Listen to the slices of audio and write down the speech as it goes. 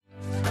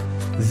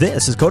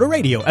This is Coda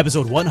Radio,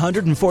 episode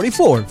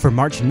 144 for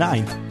March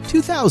 9th,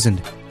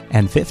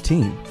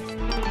 2015.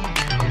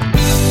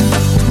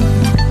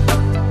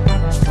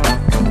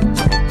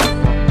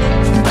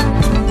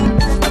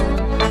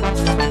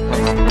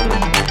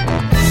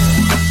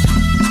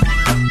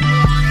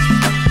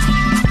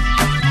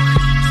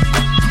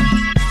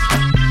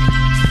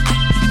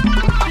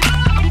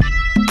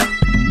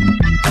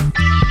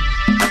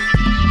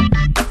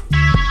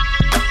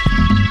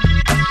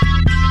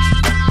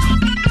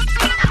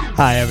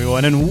 Hi,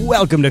 everyone, and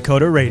welcome to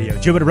Coda Radio,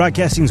 Jupiter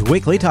Broadcasting's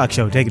weekly talk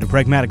show taking a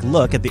pragmatic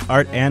look at the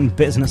art and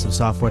business of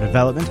software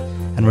development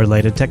and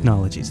related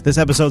technologies. This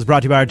episode is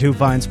brought to you by our two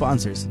fine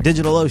sponsors,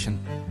 DigitalOcean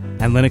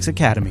and Linux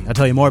Academy. I'll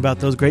tell you more about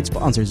those great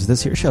sponsors as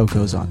this here show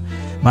goes on.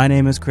 My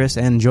name is Chris,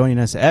 and joining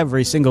us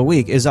every single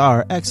week is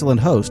our excellent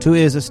host, who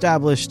is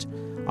established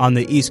on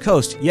the East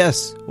Coast.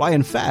 Yes, why,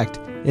 in fact,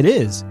 it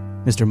is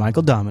Mr.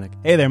 Michael Dominic.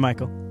 Hey there,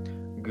 Michael.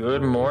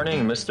 Good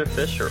morning, Mr.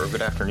 Fisher, or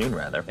good afternoon,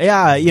 rather.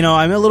 Yeah,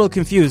 I'm a little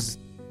confused.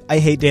 I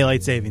hate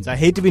daylight savings. I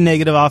hate to be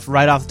negative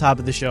right off the top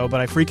of the show,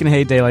 but I freaking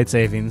hate daylight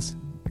savings.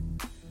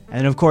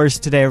 And of course,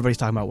 today everybody's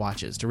talking about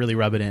watches to really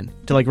rub it in,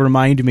 to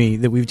remind me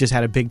that we've just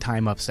had a big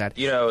time upset.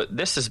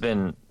 This has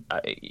been...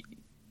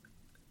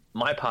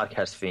 my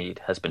podcast feed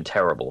has been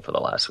terrible for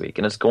the last week,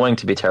 and it's going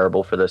to be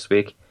terrible for this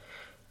week.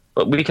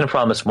 But we can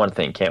promise one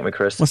thing, can't we,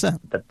 Chris? What's that?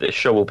 That the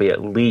show will be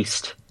at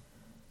least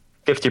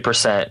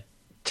 50%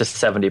 to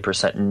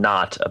 70%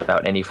 not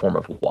about any form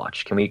of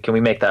watch. Can we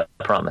make that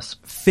promise?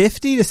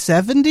 50 to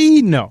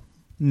 70? No.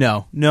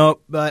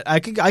 But I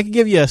could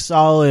give you a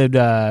solid.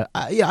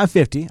 I'm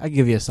 50. I could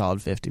give you a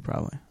solid 50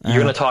 probably.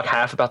 You're going to talk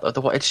half about the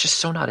watch. It's just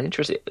so not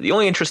interesting. The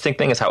only interesting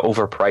thing is how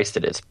overpriced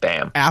it is.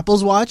 Bam.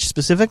 Apple's watch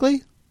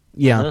specifically?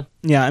 Yeah.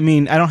 Mm-hmm. Yeah. I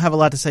mean, I don't have a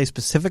lot to say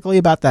specifically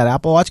about that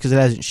Apple Watch because it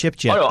hasn't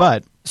shipped yet. Oh, no.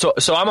 But so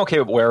I'm okay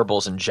with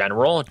wearables in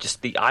general.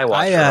 Just the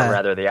iWatch, or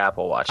rather the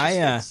Apple Watch.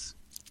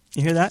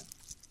 You hear that?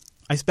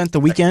 I spent the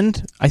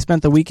weekend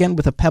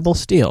with a Pebble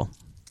Steel.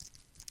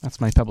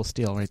 That's my Pebble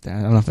Steel right there.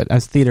 I don't know if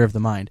that's theater of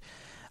the mind.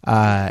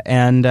 I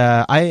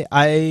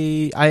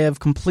have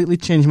completely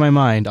changed my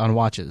mind on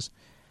watches,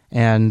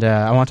 and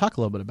I want to talk a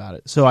little bit about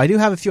it. So I do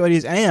have a few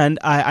ideas, and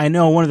I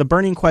know one of the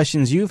burning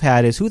questions you've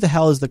had is who the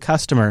hell is the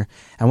customer,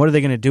 and what are they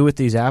going to do with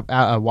these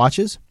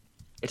watches?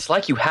 It's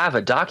like you have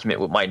a document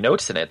with my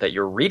notes in it that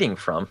you're reading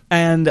from.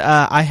 And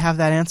I have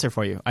that answer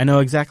for you. I know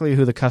exactly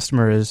who the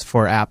customer is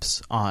for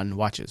apps on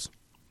watches.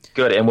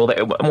 Good, and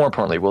more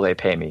importantly, will they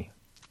pay me?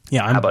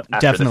 Yeah, How about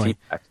after definitely. the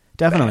feedback?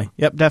 Definitely. Bam.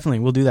 Yep, definitely.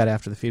 We'll do that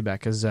after the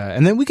feedback.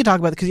 And then we could talk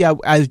about it, because,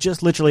 as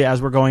just literally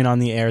as we're going on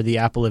the air, the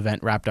Apple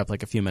event wrapped up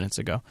like a few minutes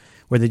ago,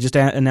 where they just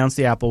announced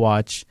the Apple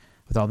Watch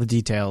with all the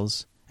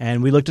details.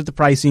 And we looked at the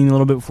pricing a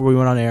little bit before we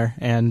went on air,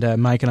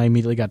 and Mike and I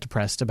immediately got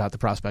depressed about the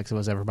prospects of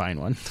us ever buying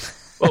one.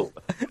 Well,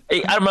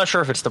 I'm not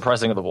sure if it's the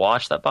pricing of the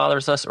watch that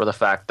bothers us or the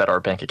fact that our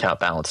bank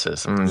account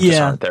balances just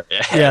aren't there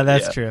yet. Yeah,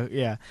 that's true.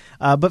 Yeah.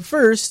 But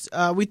first,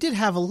 we did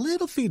have a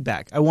little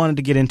feedback I wanted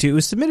to get into. It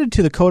was submitted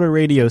to the Coda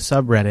Radio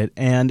subreddit,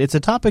 and it's a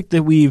topic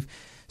that we've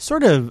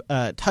sort of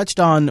touched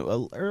on.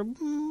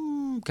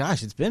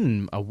 It's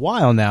been a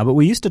while now, but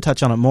we used to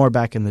touch on it more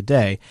back in the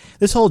day.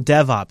 This whole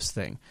DevOps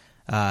thing.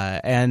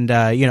 It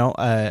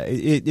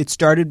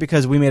started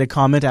because we made a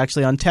comment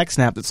actually on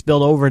TechSnap that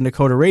spilled over into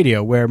Coda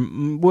Radio, where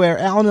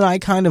Alan and I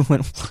kind of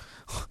went,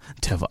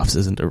 DevOps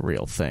isn't a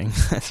real thing.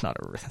 It's not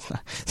a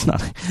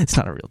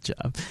real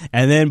job.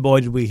 And then,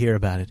 boy, did we hear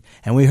about it.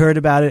 And we heard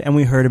about it, and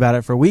we heard about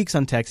it for weeks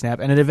on TechSnap,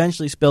 and it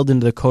eventually spilled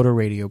into the Coda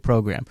Radio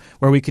program,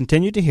 where we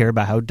continued to hear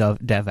about how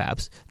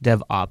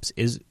DevOps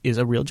is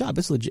a real job.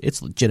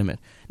 It's legitimate.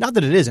 Not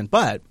that it isn't,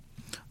 but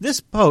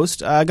this post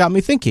got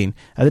me thinking.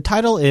 The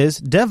title is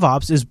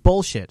DevOps is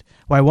Bullshit,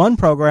 Why One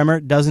Programmer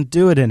Doesn't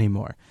Do It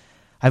Anymore.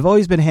 I've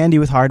always been handy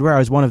with hardware. I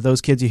was one of those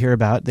kids you hear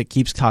about that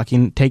keeps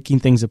taking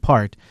things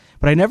apart.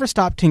 But I never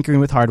stopped tinkering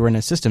with hardware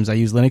and systems. I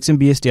used Linux and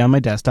BSD on my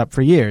desktop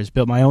for years,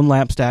 built my own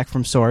LAMP stack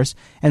from source,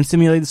 and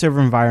simulated the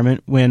server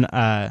environment when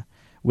I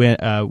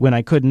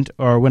couldn't,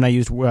 or when I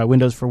used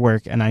Windows for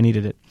work and I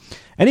needed it.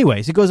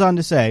 Anyways, it goes on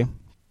to say,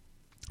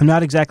 I'm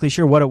not exactly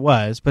sure what it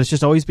was, but it's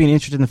just always being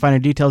interested in the finer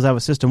details of how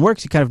a system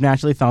works. He kind of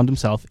naturally found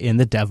himself in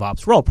the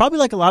DevOps role, probably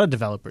like a lot of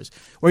developers,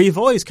 where you've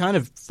always kind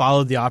of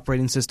followed the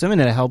operating system, and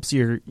it helps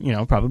you,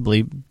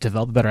 probably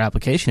develop a better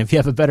application if you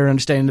have a better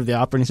understanding of the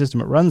operating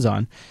system it runs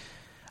on.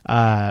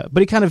 But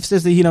he kind of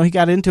says that, he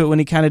got into it when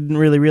he kind of didn't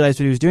really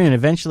realize what he was doing, and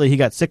eventually he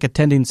got sick of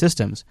tending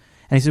systems.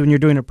 And he said when you're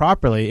doing it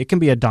properly, it can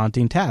be a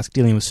daunting task,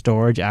 dealing with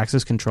storage,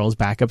 access controls,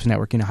 backups,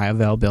 networking, high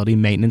availability,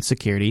 maintenance,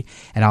 security,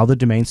 and all the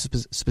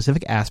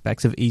domain-specific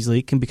aspects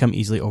can become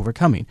easily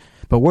overcoming.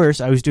 But worse,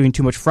 I was doing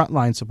too much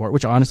frontline support,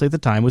 which honestly at the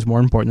time was more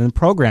important than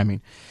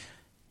programming.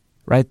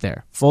 Right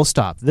there. Full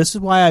stop. This is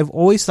why I've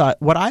always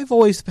thought, what I've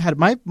always had,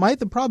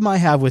 the problem I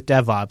have with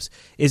DevOps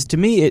is, to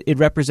me, it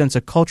represents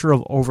a culture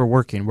of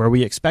overworking, where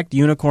we expect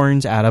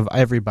unicorns out of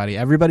everybody.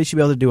 Everybody should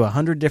be able to do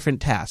 100 different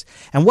tasks.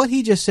 And what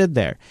he just said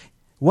there,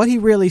 what he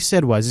really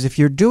said is if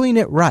you're doing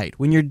it right,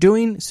 when you're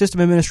doing system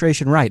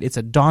administration right, it's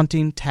a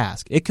daunting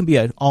task. It can be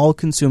an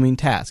all-consuming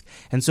task.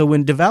 And so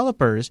when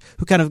developers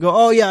who kind of go,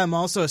 oh, yeah, I'm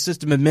also a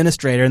system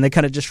administrator, and they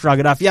kind of just shrug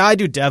it off, yeah, I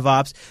do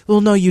DevOps. Well,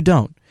 no, you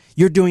don't.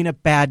 You're doing a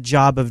bad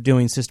job of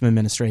doing system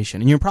administration,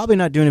 and you're probably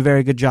not doing a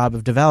very good job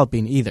of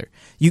developing either.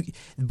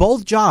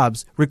 Both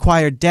jobs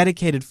require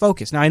dedicated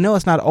focus. Now, I know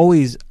it's not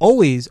always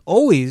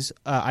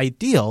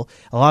ideal.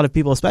 A lot of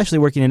people, especially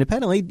working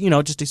independently,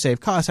 just to save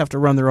costs, have to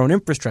run their own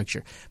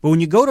infrastructure. But when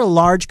you go to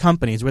large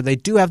companies where they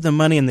do have the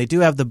money and they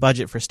do have the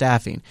budget for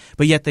staffing,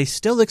 but yet they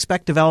still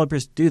expect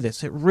developers to do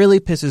this, it really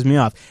pisses me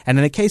off. And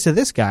in the case of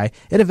this guy,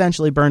 it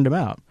eventually burned him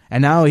out.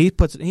 And now he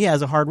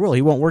has a hard rule.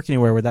 He won't work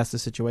anywhere where that's the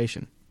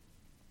situation.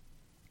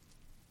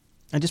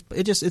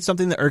 It's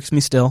something that irks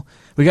me still.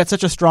 We got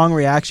such a strong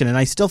reaction, and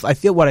I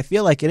feel what I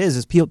feel like it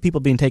is people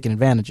being taken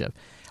advantage of.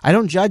 I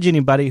don't judge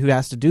anybody who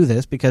has to do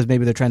this because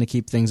maybe they're trying to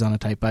keep things on a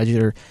tight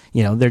budget, or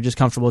they're just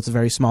comfortable. It's a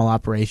very small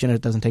operation and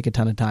it doesn't take a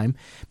ton of time.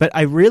 But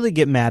I really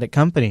get mad at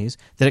companies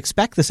that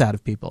expect this out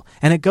of people,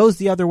 and it goes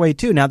the other way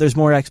too. Now there's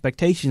more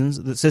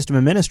expectations that system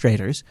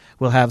administrators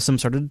will have some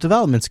sort of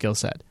development skill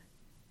set.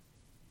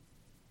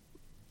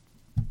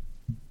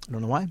 I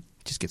don't know why.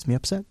 It just gets me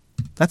upset.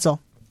 That's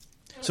all.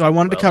 So I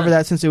wanted to cover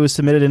that since it was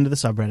submitted into the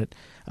subreddit,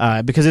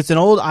 because it's an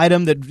old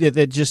item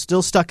that just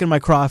still stuck in my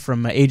craw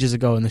from ages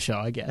ago in the show,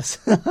 I guess.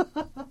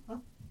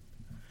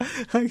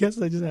 I guess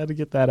I just had to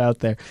get that out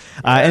there.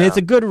 And it's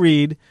a good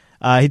read.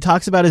 He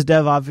talks about his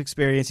DevOps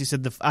experience. He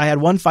said, I had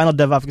one final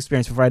DevOps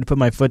experience before I had to put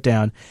my foot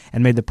down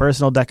and made the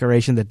personal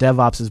declaration that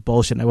DevOps is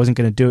bullshit and I wasn't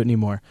going to do it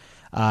anymore.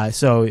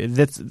 So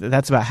that's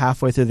about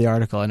halfway through the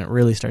article, and it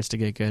really starts to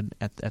get good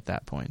at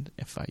that point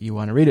if you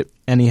want to read it.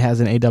 And he has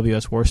an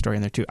AWS war story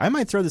in there too. I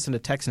might throw this into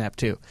TechSnap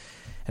too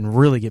and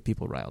really get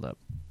people riled up.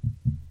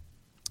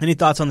 Any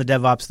thoughts on the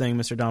DevOps thing,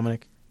 Mr.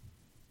 Dominic?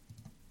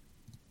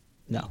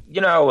 No.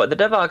 The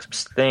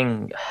DevOps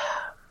thing,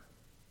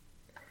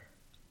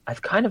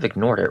 I've kind of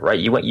ignored it, right?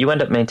 You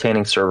end up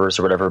maintaining servers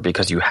or whatever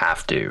because you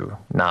have to,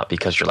 not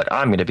because you're like,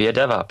 I'm going to be a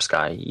DevOps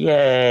guy.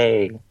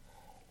 Yay.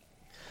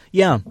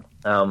 Yeah.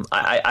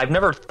 I've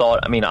never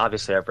thought,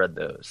 obviously I've read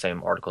the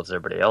same articles as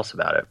everybody else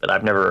about it, but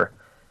I've never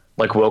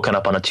woken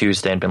up on a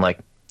Tuesday and been like,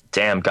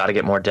 damn, got to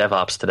get more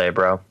DevOps today,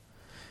 bro.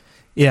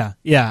 Yeah.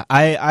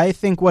 I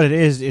think what it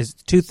is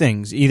two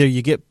things. Either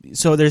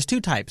there's two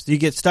types. You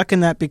get stuck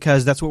in that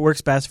because that's what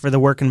works best for the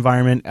work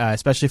environment,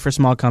 especially for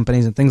small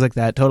companies and things like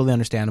that. Totally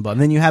understandable. And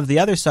then you have the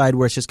other side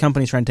where it's just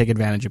companies trying to take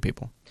advantage of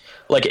people.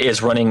 Like,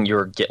 is running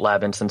your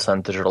GitLab instance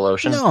on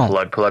DigitalOcean? No.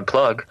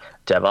 Plug,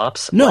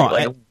 DevOps?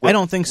 No, I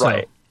don't think so.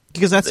 Right.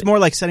 Because that's more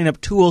like setting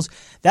up tools.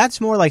 That's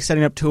more like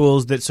setting up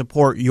tools that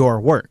support your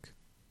work.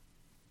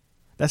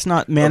 That's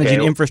not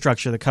managing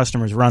infrastructure that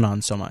customers run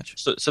on so much.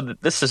 So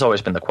this has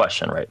always been the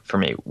question, right, for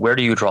me. Where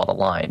do you draw the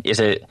line? Is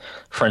it,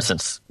 for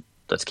instance,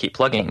 let's keep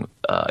plugging,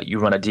 you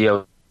run a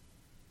DO.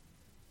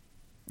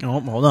 Oh,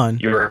 hold on.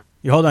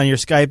 Hold on. Your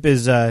Skype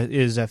is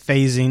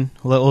phasing.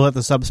 We'll let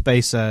the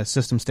subspace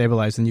system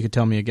stabilize, and you can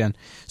tell me again.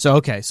 So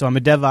I'm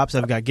a DevOps.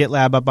 I've got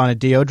GitLab up on a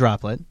DO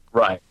droplet.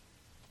 Right.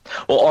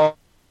 Well,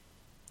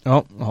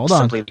 hold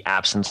on. Simply the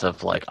absence of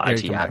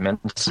IT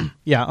admins.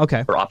 Yeah,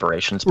 okay. Or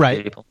operations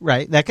people.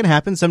 Right. That can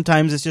happen.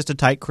 Sometimes it's just a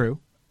tight crew.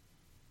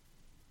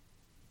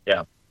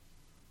 Yeah.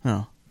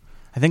 Oh.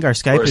 I think our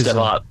Skype is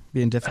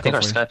being difficult. I think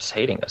our Skype's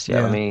hating us.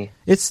 Yeah.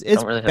 It's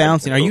really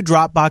bouncing. Are you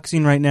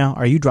Dropboxing right now?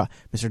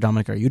 Mr.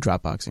 Dominic, are you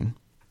Dropboxing?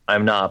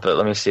 I'm not, but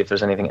let me see if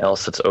there's anything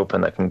else that's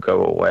open that can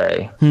go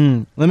away.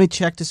 Let me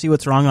check to see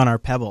what's wrong on our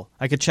Pebble.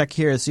 I could check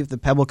here to see if the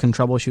Pebble can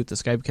troubleshoot the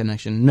Skype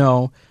connection.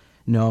 No,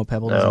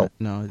 Pebble doesn't.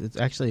 No,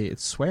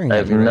 it's swearing. I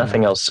have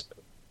nothing else.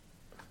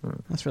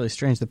 That's really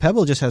strange. The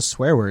Pebble just has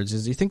swear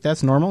words. Do you think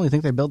that's normal? You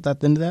think they built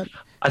that into that?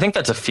 I think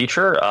that's a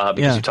feature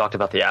because you talked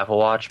about the Apple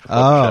Watch before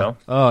the show.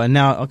 Oh, and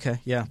now, okay,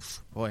 yeah.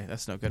 Boy,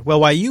 that's no good. Well,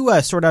 while you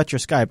sort out your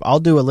Skype, I'll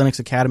do a Linux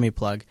Academy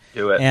plug.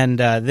 Do it. And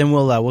then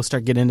we'll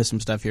start getting into some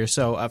stuff here.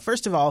 So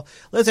first of all,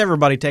 let's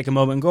everybody take a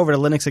moment and go over to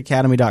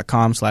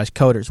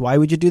linuxacademy.com/coders. Why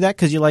would you do that?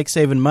 Because you like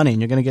saving money,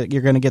 and you're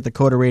gonna get the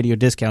Coder Radio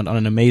discount on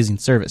an amazing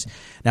service.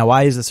 Now,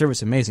 why is the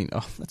service amazing?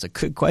 Oh, that's a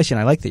good question.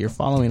 I like that you're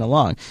following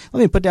along.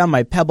 Let me put down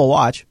my Pebble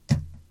watch.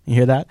 You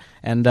hear that?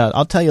 And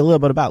I'll tell you a little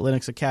bit about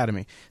Linux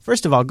Academy.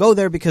 First of all, go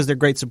there because they're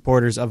great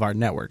supporters of our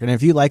network. And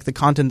if you like the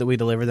content that we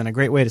deliver, then a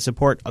great way to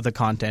support the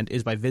content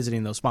is by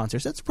visiting those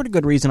sponsors. That's a pretty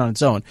good reason on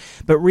its own.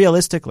 But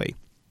realistically,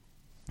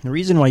 the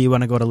reason why you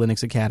want to go to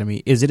Linux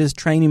Academy is it is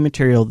training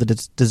material that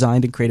is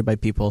designed and created by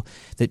people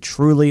that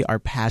truly are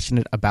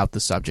passionate about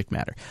the subject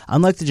matter.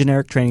 Unlike the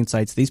generic training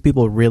sites, these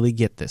people really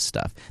get this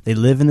stuff. They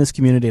live in this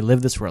community, they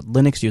live this world.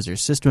 Linux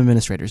users, system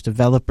administrators,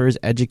 developers,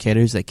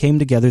 educators, they came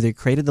together, they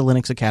created the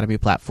Linux Academy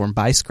platform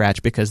by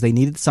scratch because they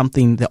needed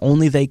something that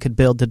only they could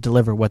build to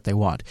deliver what they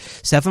want.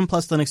 7+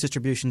 Linux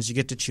distributions you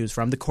get to choose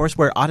from. The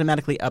courseware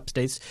automatically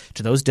updates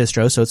to those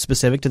distros, so it's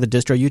specific to the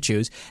distro you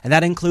choose, and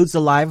that includes the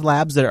live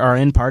labs that are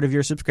in part of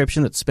your subscription.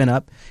 subscription that's spin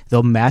up.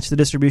 They'll match the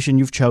distribution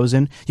you've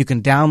chosen. You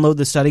can download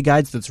the study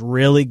guides. That's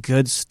really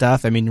good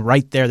stuff. I mean,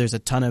 right there's a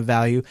ton of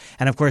value.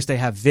 And of course, they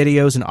have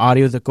videos and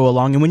audio that go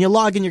along. And when you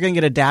log in, you're going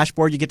to get a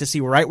dashboard. You get to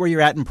see right where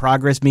you're at in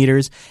progress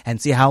meters and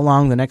see how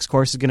long the next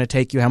course is going to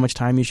take you, how much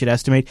time you should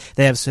estimate.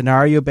 They have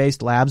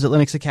scenario-based labs at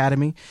Linux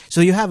Academy. So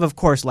you have, of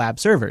course,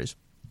 lab servers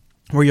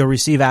where you'll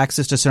receive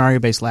access to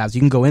scenario-based labs.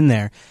 You can go in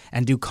there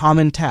and do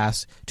common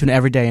tasks to an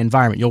everyday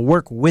environment. You'll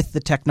work with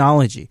the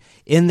technology.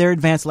 In their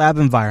advanced lab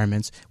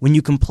environments, when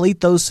you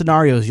complete those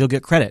scenarios, you'll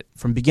get credit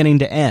from beginning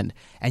to end,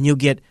 and you'll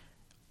get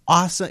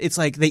awesome. It's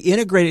like they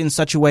integrate it in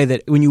such a way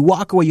that when you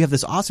walk away, you have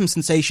this awesome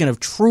sensation of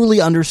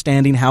truly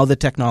understanding how the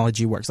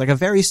technology works. Like a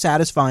very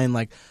satisfying,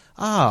 like,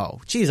 oh,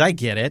 geez, I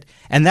get it.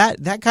 And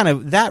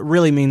that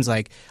really means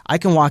like I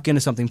can walk into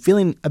something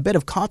feeling a bit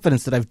of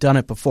confidence that I've done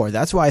it before.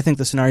 That's why I think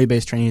the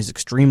scenario-based training is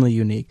extremely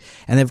unique.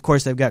 And then, of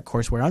course, they've got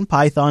courseware on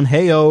Python,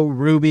 Heyo,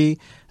 Ruby,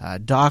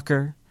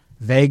 Docker,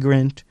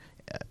 Vagrant,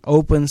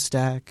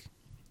 OpenStack,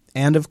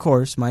 and, of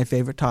course, my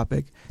favorite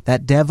topic,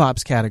 that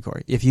DevOps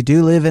category. If you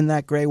do live in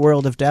that gray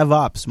world of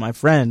DevOps, my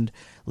friend,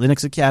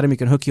 Linux Academy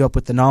can hook you up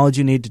with the knowledge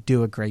you need to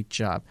do a great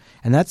job.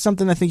 And that's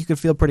something I think you could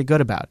feel pretty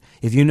good about.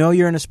 If you know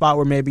you're in a spot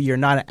where maybe you're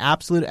not an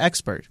absolute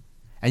expert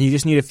and you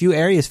just need a few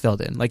areas filled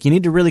in, like you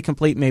need to really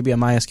complete maybe a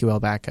MySQL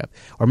backup,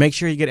 or make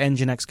sure you get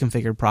Nginx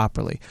configured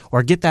properly,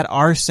 or get that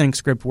rsync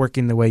script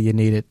working the way you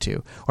need it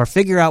to, or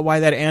figure out why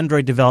that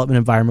Android development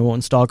environment won't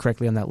install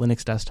correctly on that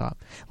Linux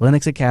desktop.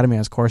 Linux Academy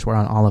has courseware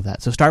on all of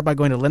that. So start by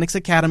going to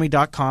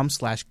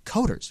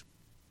linuxacademy.com/coders.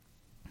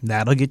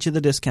 That'll get you the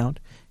discount,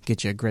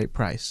 get you a great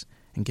price,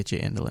 and get you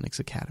into Linux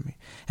Academy.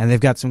 And they've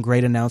got some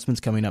great announcements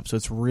coming up, so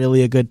it's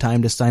really a good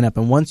time to sign up.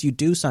 And once you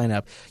do sign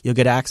up, you'll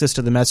get access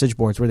to the message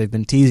boards where they've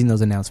been teasing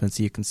those announcements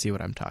so you can see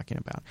what I'm talking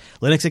about.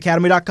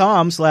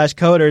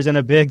 linuxacademy.com/coders, and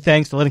a big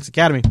thanks to Linux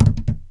Academy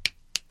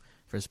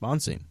for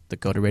sponsoring the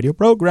Coder Radio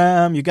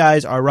program. You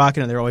guys are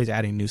rocking it. They're always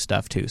adding new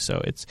stuff, too. So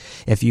it's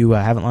if you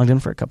haven't logged in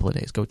for a couple of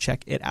days, go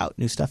check it out.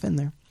 New stuff in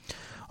there.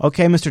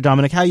 Okay, Mr.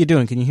 Dominic, how you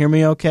doing? Can you hear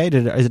me okay?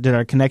 Did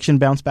our connection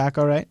bounce back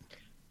all right?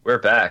 We're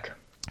back.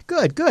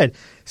 Good.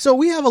 So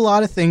we have a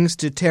lot of things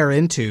to tear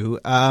into.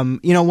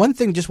 One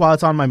thing just while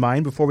it's on my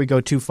mind before we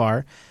go too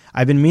far,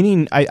 I've been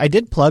meaning I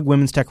did plug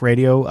Women's Tech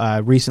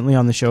Radio recently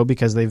on the show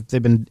because they've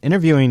been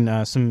interviewing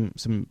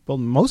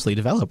mostly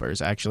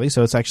developers actually.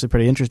 So it's actually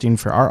pretty interesting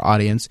for our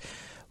audience.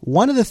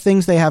 One of the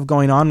things they have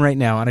going on right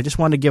now, and I just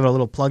wanted to give a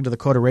little plug to the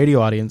Coder Radio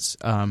audience.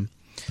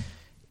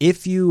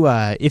 If you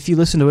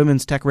listen to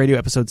Women's Tech Radio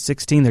episode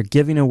 16, they're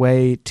giving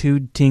away 2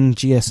 Ting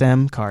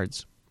GSM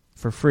cards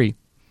for free.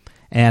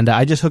 And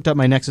I just hooked up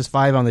my Nexus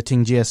 5 on the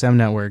Ting GSM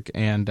network,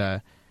 and I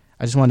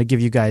just wanted to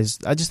give you guys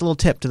just a little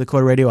tip to the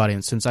Coder Radio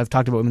audience, since I've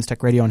talked about Women's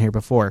Tech Radio on here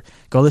before.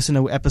 Go listen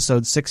to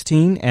episode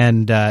 16,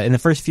 and in the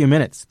first few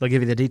minutes, they'll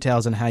give you the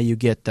details on how you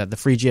get the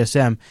free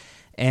GSM.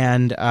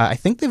 And I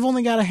think they've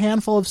only got a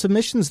handful of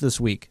submissions this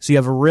week, so you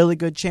have a really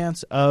good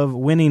chance of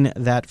winning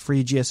that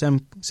free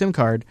GSM SIM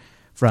card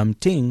from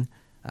Ting.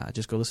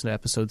 Just go listen to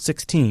episode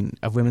 16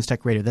 of Women's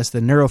Tech Radio. That's the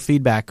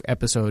neurofeedback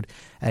episode.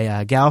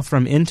 A gal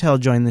from Intel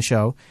joined the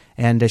show,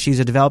 and she's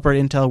a developer at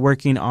Intel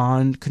working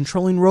on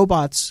controlling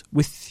robots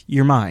with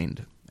your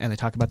mind. And they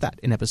talk about that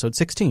in episode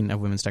 16 of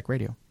Women's Tech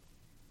Radio.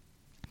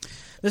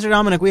 Mr.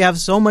 Dominic, we have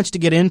so much to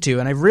get into,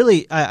 and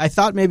I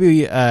thought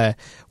maybe I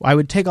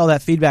would take all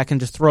that feedback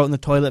and just throw it in the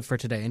toilet for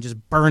today and just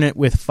burn it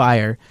with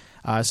fire.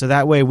 So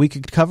that way we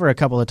could cover a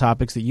couple of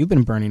topics that you've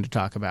been burning to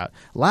talk about,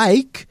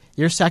 like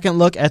your second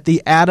look at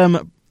the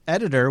Atom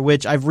editor,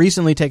 which I've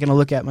recently taken a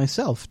look at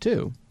myself,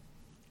 too.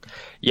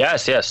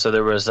 Yes. So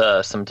there was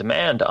some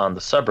demand on the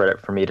subreddit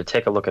for me to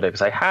take a look at it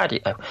because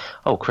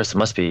Chris, it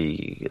must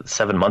be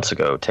 7 months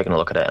ago, taking a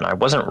look at it, and I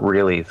wasn't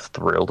really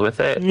thrilled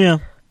with it. Yeah.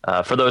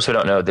 For those who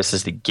don't know, this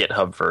is the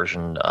GitHub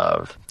version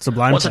of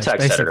Sublime Text, a text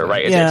basically. editor,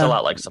 right? It's a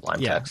lot like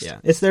Sublime Text. Yeah,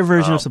 it's their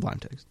version of Sublime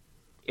Text.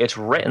 It's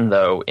written,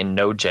 though, in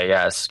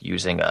Node.js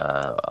using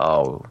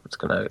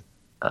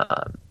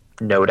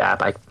Node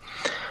app. I'm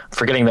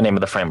forgetting the name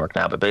of the framework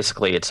now, but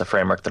basically it's a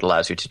framework that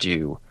allows you to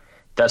do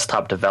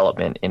desktop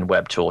development in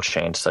web tool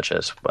chains such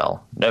as,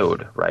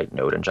 Node, right?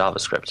 Node and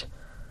JavaScript.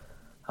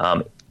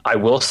 I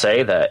will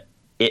say that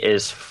it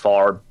is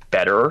far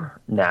better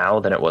now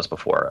than it was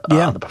before.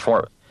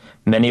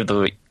 Many of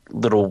the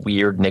little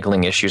weird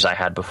niggling issues I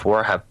had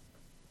before have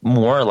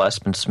more or less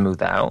been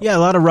smoothed out. Yeah, a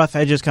lot of rough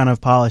edges kind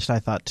of polished, I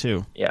thought,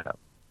 too. Yeah.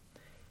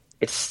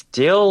 It's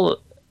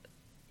still,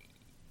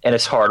 and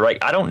it's hard, right?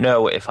 I don't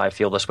know if I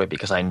feel this way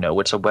because I know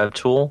it's a web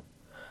tool,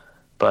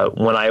 but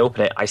when I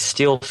open it, I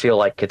still feel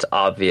like it's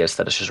obvious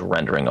that it's just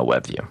rendering a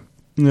web view.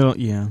 No,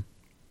 yeah.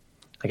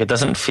 Like, it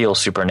doesn't feel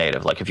super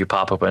native. Like, if you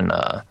pop open,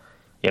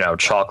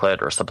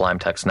 Chocolate or Sublime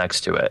Text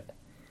next to it,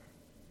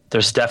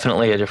 there's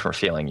definitely a different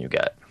feeling you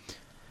get.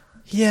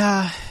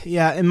 Yeah,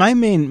 and my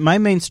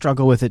main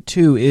struggle with it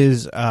too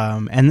is,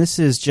 and this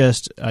is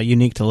just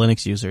unique to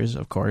Linux users,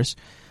 of course,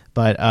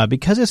 But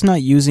because it's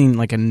not using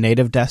like a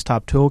native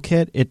desktop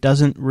toolkit, it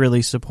doesn't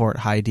really support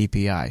high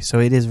DPI. So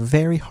it is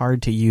very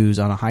hard to use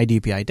on a high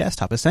DPI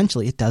desktop.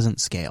 Essentially, it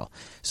doesn't scale.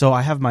 So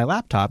I have my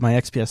laptop, my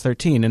XPS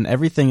 13, and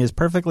everything is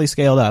perfectly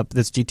scaled up.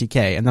 That's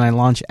GTK. And then I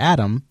launch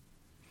Atom,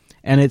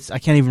 and I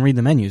can't even read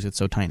the menus. It's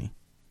so tiny.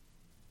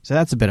 So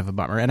that's a bit of a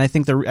bummer. And I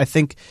think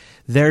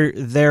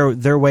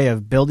their way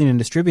of building and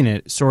distributing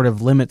it sort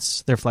of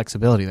limits their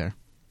flexibility there.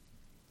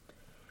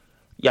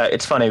 Yeah,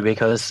 it's funny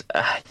because,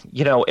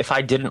 if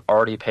I didn't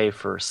already pay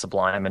for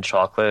Sublime and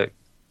Chocolate,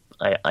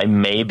 I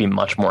may be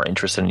much more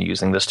interested in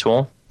using this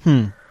tool.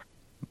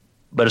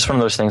 But it's one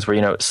of those things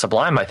where,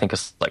 Sublime I think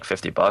is like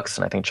 $50,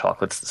 and I think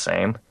Chocolate's the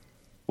same,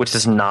 which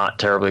is not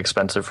terribly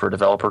expensive for a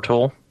developer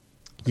tool.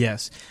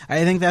 Yes.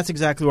 I think that's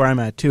exactly where I'm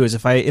at, too, is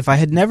if I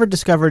had never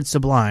discovered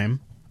Sublime,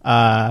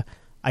 I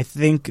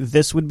think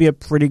this would be a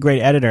pretty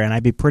great editor, and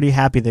I'd be pretty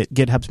happy that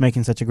GitHub's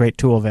making such a great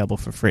tool available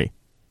for free.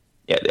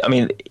 Yeah, I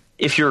mean,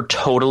 if you're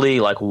totally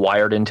like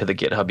wired into the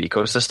GitHub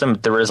ecosystem,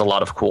 there is a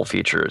lot of cool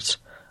features,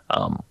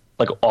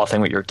 like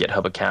authoring with your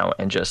GitHub account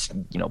and just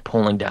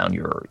pulling down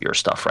your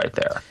stuff right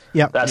there.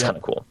 Yeah, that's kind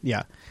of cool.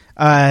 Yeah.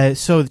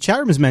 So the chat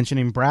room is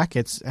mentioning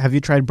Brackets. Have you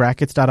tried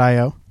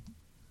Brackets.io?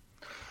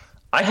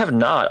 I have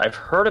not. I've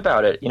heard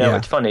about it.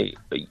 It's funny.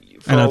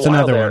 I know it's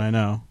another one. I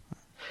know.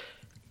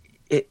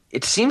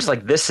 It seems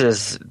like this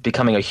is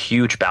becoming a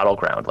huge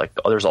battleground. Like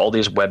there's all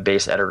these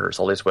web-based editors,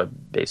 all these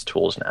web-based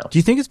tools now. Do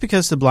you think it's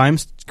because Sublime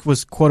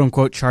was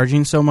quote-unquote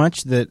charging so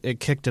much that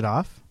it kicked it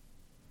off?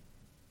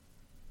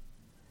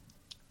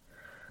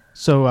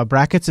 So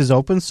Brackets is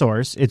open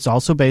source. It's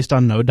also based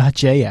on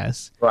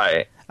Node.js.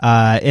 Right.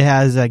 It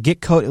has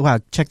Git code. Wow,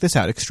 check this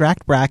out.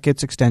 Extract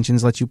Brackets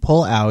extensions lets you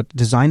pull out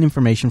design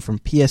information from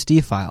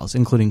PSD files,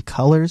 including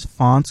colors,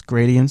 fonts,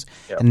 gradients,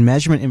 and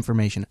measurement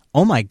information.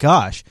 Oh my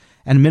gosh.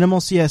 And minimal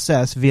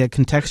CSS via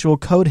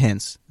contextual code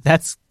hints.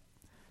 That's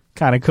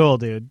kind of cool,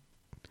 dude.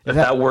 If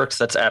that works,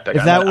 that's epic.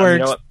 If that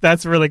works,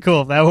 that's really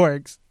cool. If that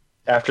works.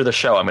 After the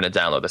show, I'm going to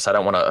download this. I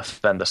don't want to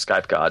offend the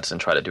Skype gods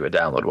and try to do a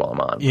download while I'm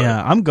on.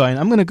 Yeah, I'm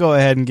going to go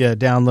ahead and get a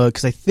download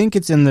because I think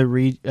it's in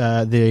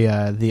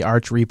the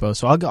Arch repo.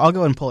 So I'll go ahead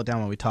and pull it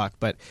down while we talk.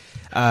 But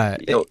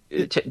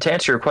to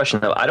answer your question,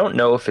 though, I don't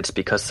know if it's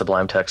because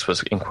Sublime Text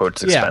was in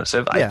quotes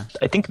expensive. Yeah.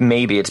 I think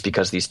maybe it's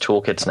because these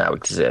toolkits now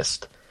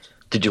exist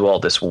to do all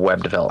this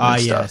web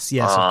development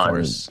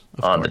stuff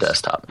on the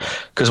desktop.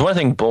 Because one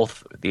thing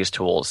both these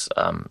tools,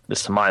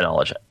 this to my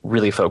knowledge,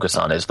 really focus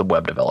on is the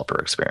web developer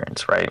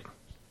experience, right?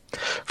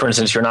 For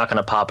instance, you're not going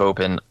to pop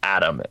open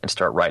Atom and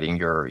start writing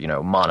your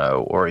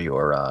Mono or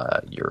your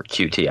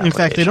Qt application. In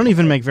fact, they don't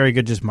even make very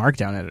good just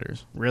Markdown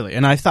editors, really.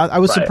 And I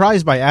was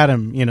surprised by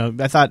Atom.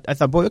 I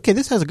thought, boy, okay,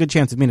 this has a good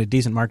chance of being a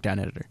decent Markdown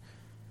editor.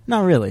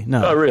 Not really,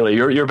 no. Oh, really?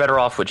 You're better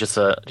off with just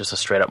a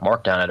straight up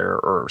Markdown editor,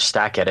 or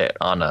Stack Edit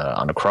on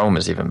a Chrome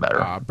is even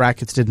better.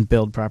 Brackets didn't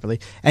build properly,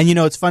 and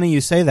it's funny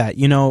you say that.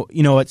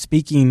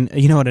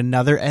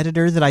 Another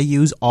editor that I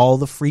use all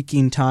the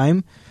freaking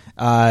time,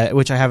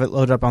 which I have it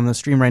loaded up on the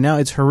stream right now.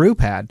 It's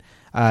HaruPad,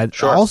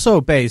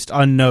 also based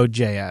on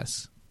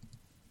Node.js.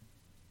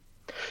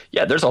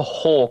 Yeah, there's a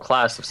whole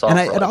class of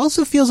software. And it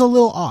also feels a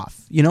little off.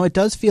 It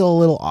does feel a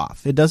little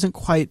off. It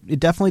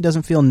definitely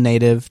doesn't feel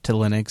native to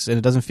Linux, and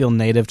it doesn't feel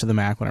native to the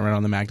Mac when I run it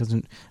on the Mac.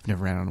 I've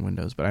never ran it on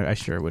Windows, but I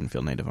sure wouldn't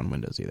feel native on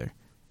Windows either.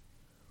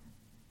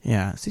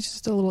 Yeah, it's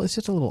just a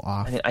little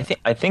off.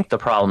 I think the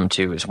problem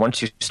too is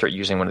once you start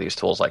using one of these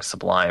tools like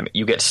Sublime,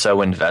 you get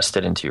so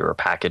invested into your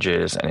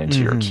packages and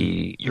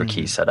into your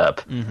key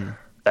setup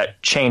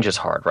that change is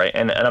hard, right?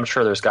 And I'm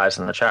sure there's guys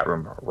in the chat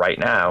room right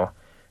now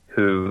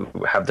who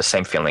have the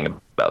same feeling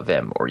about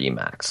Vim or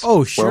Emacs.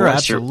 Oh, sure,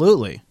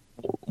 absolutely.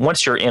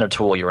 Once you're in a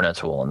tool, you're in a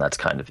tool, and that's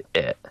kind of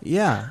it.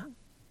 Yeah.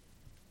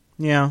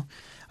 Yeah.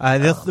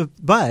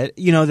 But,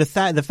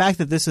 the fact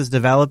that this is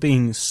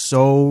developing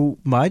so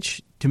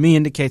much, to me,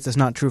 indicates it's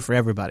not true for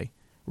everybody,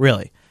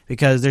 really.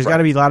 Because there's got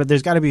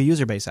to be a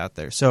user base out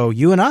there. So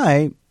you and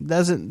I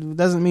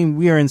doesn't mean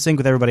we are in sync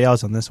with everybody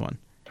else on this one.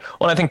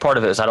 Well, I think part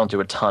of it is I don't do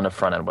a ton of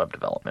front-end web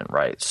development,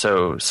 right?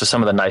 So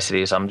some of the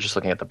niceties, I'm just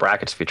looking at the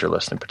Brackets feature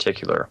list in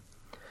particular,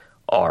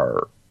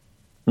 are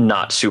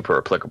not super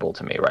applicable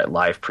to me, right?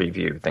 Live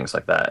preview, things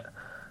like that.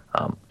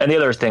 And the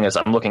other thing is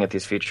I'm looking at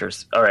these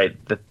features. All right,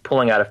 the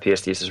pulling out of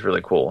PSDs is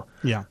really cool.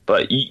 Yeah.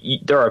 But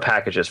there are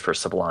packages for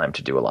Sublime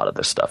to do a lot of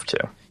this stuff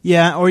too.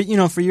 Yeah, or,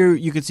 for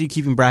you could see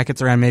keeping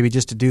Brackets around maybe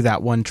just to do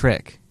that one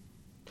trick.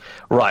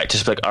 Right,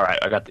 just like, all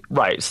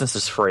right, since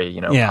it's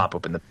free, pop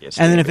open the PSD.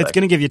 And then if it's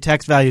going to give you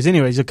text values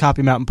anyways, you'll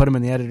copy them out and put them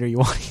in the editor you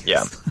want.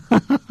 Yeah.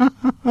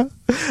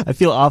 I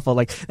feel awful.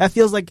 Like that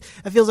feels like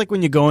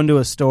when you go into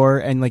a store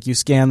and like you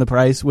scan the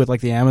price with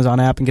like the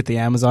Amazon app and get the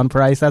Amazon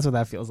price. That's what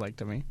that feels like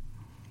to me.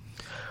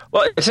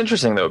 Well, it's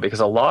interesting though because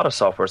a lot of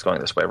software is going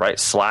this way, right?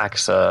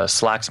 Slack's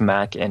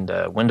Mac and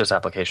Windows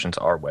applications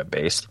are web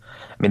based.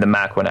 I mean, the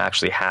Mac one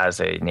actually has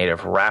a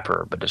native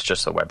wrapper, but it's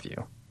just a web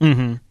view.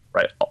 Mm-hmm.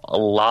 Right, a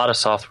lot of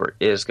software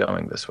is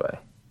going this way.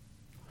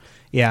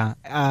 Yeah,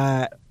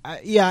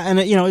 Yeah, and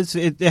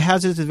it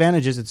has its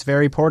advantages. It's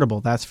very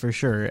portable, that's for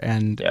sure.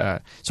 And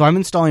so I'm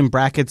installing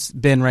Brackets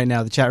Bin right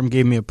now. The chat room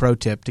gave me a pro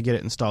tip to get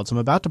it installed, so I'm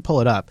about to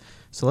pull it up.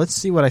 So let's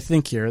see what I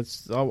think here. You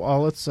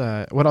know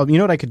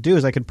what I could do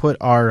is I could put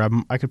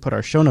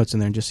our show notes in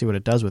there and just see what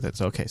it does with it.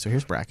 So so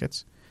here's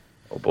Brackets.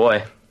 Oh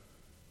boy.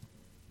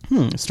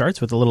 It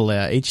starts with a little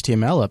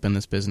HTML up in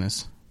this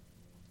business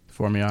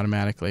for me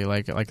automatically,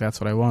 like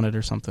that's what I wanted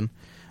or something.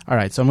 All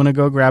right, so I'm going to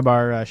go grab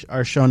our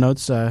show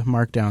notes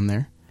markdown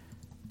there.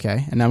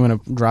 Okay, and now I'm going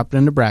to drop it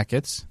into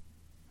Brackets.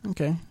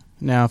 Okay,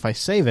 now if I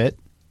save it,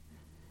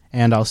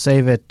 and I'll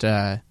save it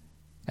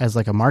as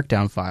like a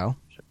markdown file.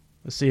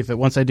 Let's see if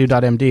once I do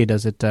 .md,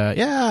 does it?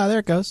 Yeah, there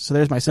it goes. So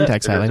there's my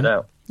syntax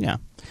highlighter. Yeah,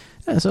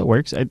 so it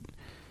works. It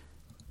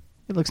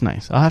looks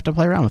nice. I'll have to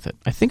play around with it.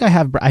 I think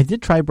I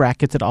did try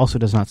Brackets. It also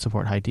does not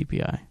support high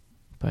DPI.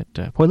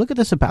 But boy, look at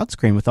this about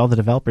screen with all the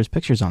developers'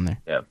 pictures on there.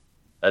 Yeah,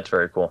 that's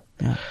very cool.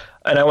 Yeah.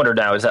 And I wonder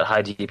now, is that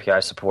high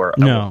DPI support?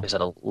 No. Is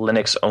that a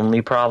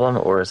Linux-only problem,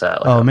 or is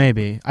that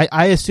maybe.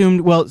 I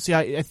assumed, well, see,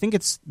 I think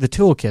it's the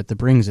toolkit that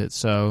brings it,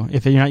 so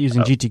if you're not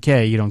using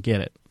GTK, you don't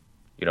get it.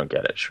 You don't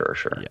get it, sure.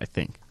 Yeah, I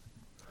think.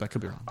 That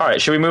could be wrong. All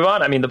right, should we move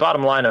on? I mean, the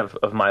bottom line of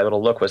my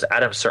little look was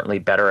Atom's certainly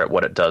better at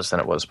what it does than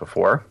it was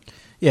before.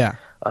 Yeah.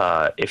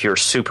 If you're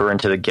super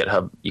into the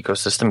GitHub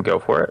ecosystem, go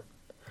for it.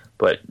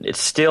 But it's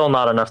still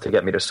not enough to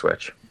get me to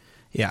switch.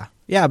 Yeah.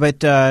 Yeah,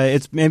 but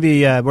it's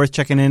maybe worth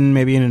checking in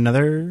maybe in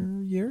another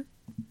year?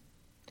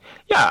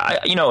 Yeah,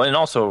 and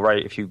also,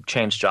 right, if you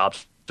change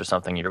jobs or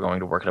something, you're going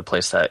to work at a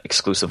place that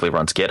exclusively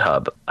runs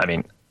GitHub. I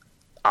mean,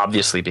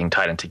 obviously being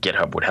tied into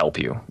GitHub would help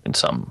you in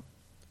some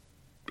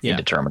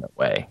indeterminate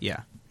way.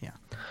 Yeah.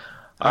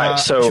 All right,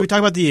 so... Should we talk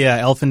about the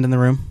elephant in the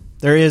room?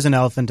 There is an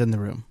elephant in the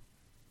room.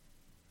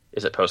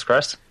 Is it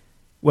Postgres?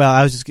 Well,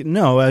 I was just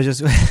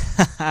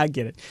I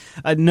get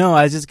it. No,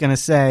 I was just going to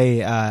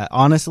say,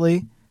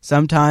 honestly,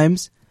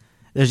 sometimes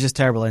there's just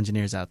terrible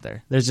engineers out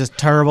there. There's just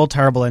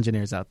terrible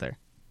engineers out there.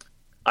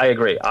 I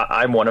agree.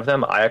 I'm one of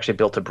them. I actually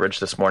built a bridge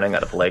this morning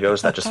out of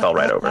Legos that just fell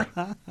right over.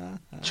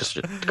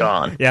 Just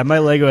gone. Yeah, my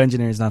Lego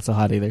engineer is not so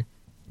hot either.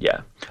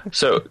 Yeah.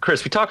 So,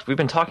 Chris, we've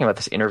been talking about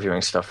this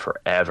interviewing stuff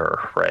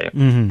forever, right?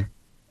 Mm-hmm.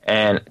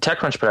 And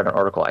TechCrunch put out an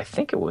article, I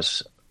think it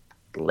was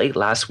late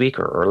last week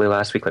or early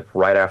last week, like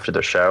right after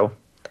the show,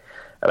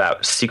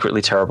 about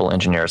secretly terrible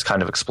engineers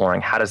kind of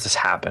exploring how does this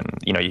happen.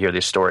 You hear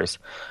these stories.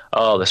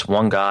 Oh, this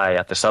one guy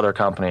at this other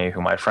company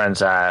who my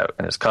friend's at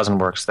and his cousin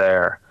works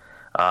there,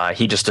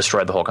 he just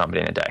destroyed the whole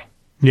company in a day.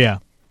 Yeah.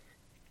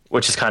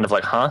 Which is kind of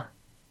like, huh?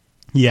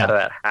 Yeah. How did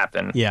that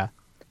happen? Yeah.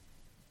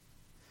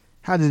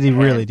 How did he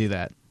really do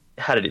that?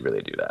 How did he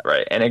really do that,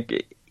 right?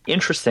 And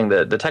interesting,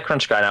 the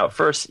TechCrunch guy, now at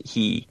first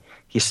he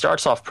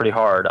starts off pretty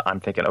hard. I'm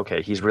thinking,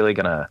 okay, he's really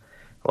going to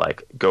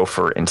go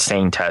for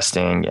insane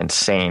testing,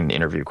 insane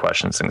interview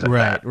questions, things like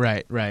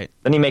that. Right.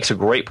 Then he makes a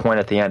great point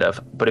at the end of,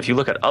 but if you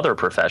look at other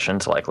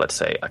professions, like let's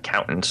say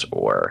accountants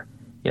or,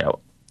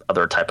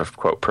 other type of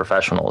quote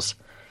professionals,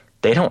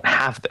 they don't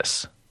have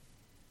this,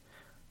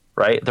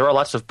 right? There are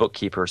lots of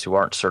bookkeepers who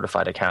aren't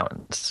certified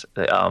accountants.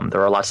 There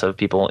are lots of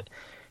people,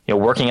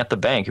 working at the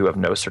bank who have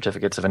no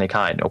certificates of any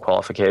kind, no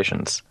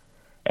qualifications,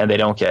 and they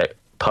don't get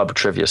pub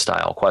trivia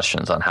style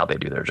questions on how they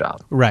do their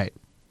job. Right.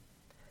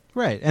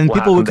 And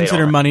people would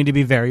consider money to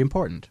be very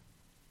important.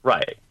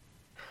 Right.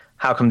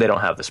 How come they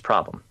don't have this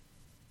problem?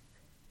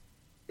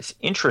 It's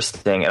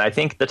interesting, and I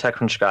think the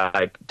TechCrunch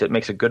guy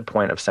makes a good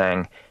point of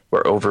saying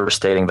we're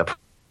overstating the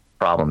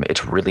problem.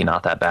 It's really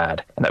not that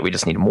bad, and that we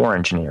just need more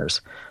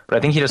engineers. But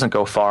I think he doesn't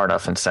go far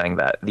enough in saying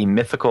that the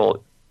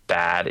mythical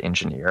bad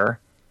engineer,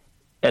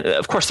 and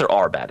of course there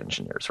are bad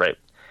engineers, right?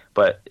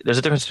 But there's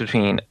a difference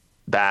between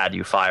bad,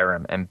 you fire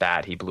him, and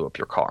bad, he blew up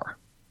your car.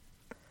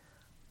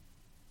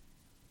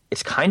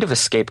 It's kind of a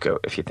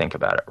scapegoat if you think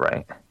about it,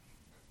 right?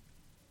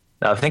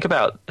 Now think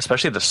about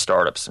especially the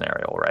startup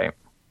scenario, right?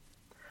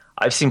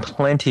 I've seen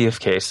plenty of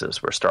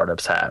cases where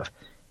startups have,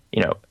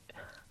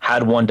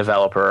 had one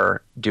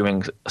developer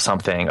doing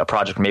something, a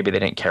project maybe they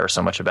didn't care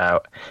so much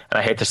about. And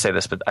I hate to say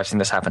this, but I've seen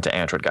this happen to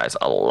Android guys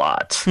a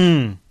lot.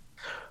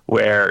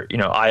 Where,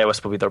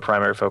 iOS will be their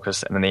primary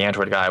focus, and then the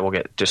Android guy will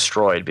get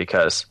destroyed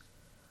because,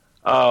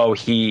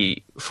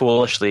 he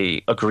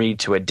foolishly agreed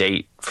to a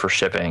date for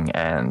shipping,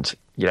 and,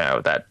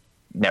 that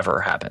never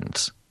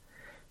happens.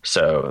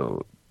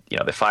 So,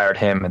 they fired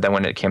him, and then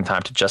when it came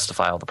time to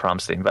justify all the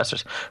problems to the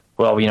investors,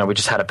 well, we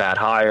just had a bad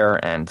hire,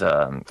 and,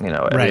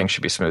 everything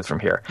should be smooth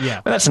from here.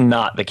 Yeah. But that's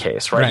not the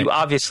case, right? You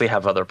obviously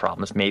have other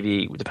problems.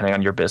 Maybe, depending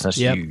on your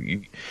business,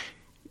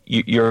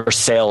 your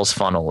sales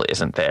funnel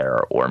isn't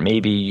there, or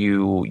maybe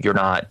you're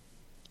not,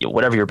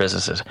 whatever your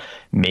business is,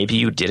 maybe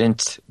you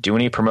didn't do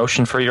any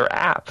promotion for your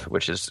app,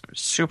 which is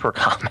super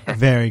common.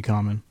 Very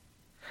common.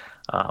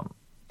 I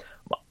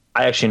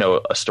actually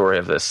know a story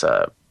of this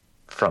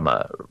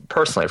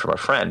personally from a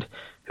friend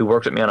who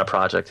worked with me on a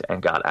project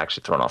and got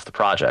actually thrown off the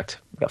project,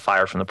 got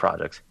fired from the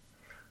project,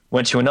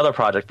 went to another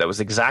project that was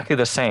exactly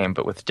the same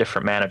but with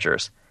different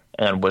managers,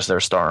 and was their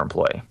star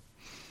employee.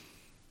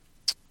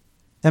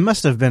 That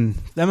must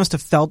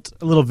have felt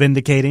a little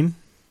vindicating,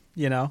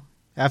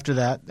 after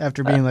that,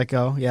 after being let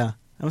go. Yeah,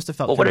 I must have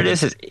felt. Well, what it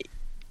is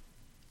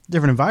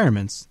different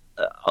environments.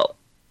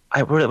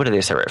 What do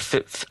they say?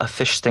 Right? A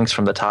fish stinks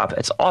from the top.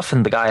 It's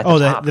often the guy at the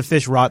top. The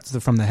fish rots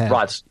from the head.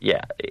 Rots,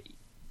 yeah.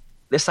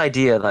 This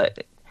idea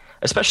that,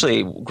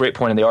 especially, great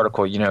point in the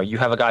article, you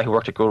have a guy who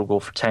worked at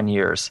Google for 10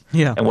 years.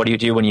 Yeah. And what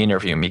do when you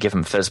interview him? You give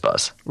him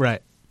FizzBuzz.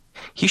 Right.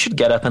 He should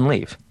get up and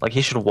leave. Like,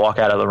 he should walk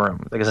out of the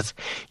room. Because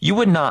you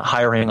would not,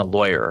 hiring a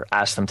lawyer,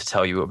 ask them to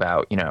tell you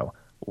about,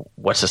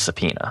 what's a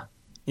subpoena.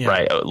 Yeah.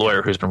 Right, a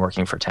lawyer who's been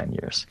working for 10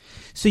 years.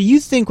 So you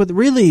think what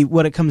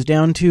it comes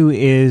down to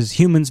is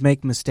humans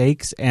make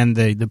mistakes, and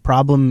the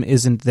problem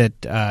isn't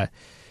that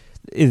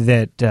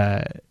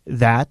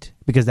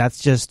because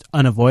that's just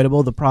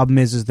unavoidable. The problem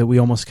is that we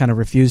almost kind of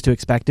refuse to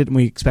expect it, and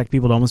we expect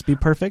people to almost be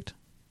perfect?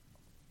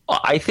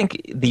 I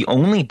think the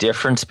only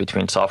difference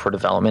between software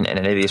development and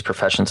any of these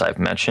professions I've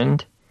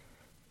mentioned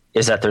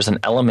is that there's an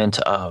element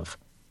of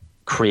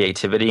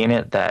creativity in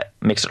it that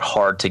makes it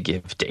hard to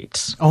give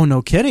dates. Oh,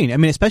 no kidding. I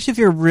mean, especially if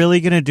you're really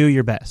going to do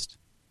your best.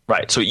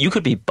 Right. So you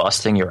could be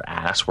busting your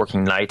ass,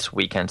 working nights,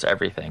 weekends,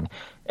 everything,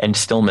 and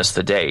still miss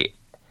the date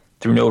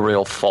through no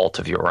real fault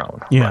of your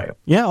own. Yeah. Right?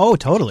 Yeah. Oh,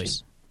 totally.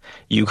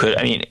 You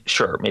could,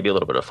 sure, maybe a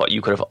little bit of fault.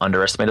 You could have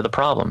underestimated the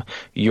problem.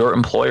 Your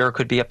employer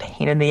could be a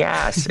pain in the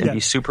ass and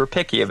be super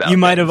picky about it. You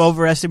might have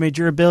overestimated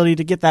your ability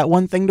to get that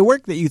one thing to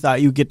work that you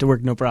thought you'd get to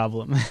work no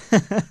problem.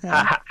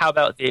 How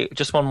about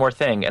just one more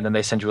thing, and then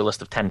they send you a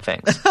list of 10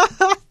 things.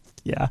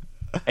 Yeah.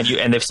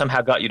 And they've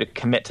somehow got you to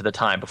commit to the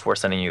time before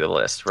sending you the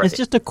list, right? It's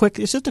just a quick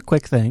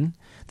thing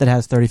that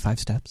has 35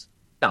 steps.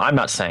 No, I'm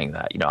not saying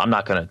that. I'm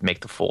not going to make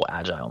the full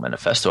Agile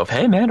manifesto of,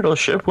 hey, man, it'll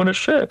ship when it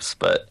ships.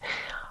 But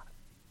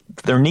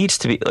there needs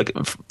to be, like,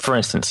 for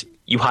instance,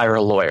 you hire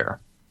a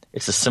lawyer.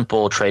 It's a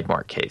simple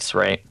trademark case,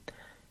 right?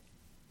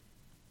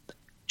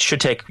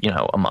 Should take,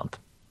 a month.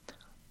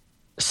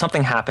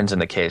 Something happens in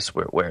the case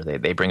where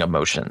they bring a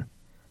motion.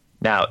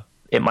 Now,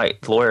 the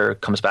lawyer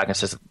comes back and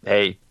says,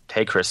 hey,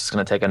 Chris, it's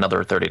going to take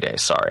another 30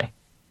 days. Sorry.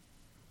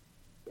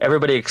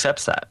 Everybody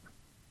accepts that.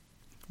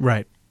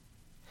 Right.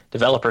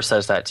 Developer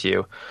says that to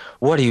you.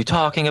 What are you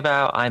talking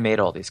about? I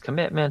made all these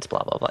commitments,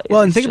 blah, blah, blah.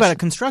 Well, and think about it,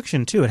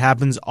 construction, too. It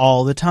happens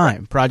all the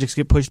time. Right. Projects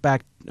get pushed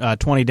back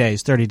 20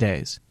 days, 30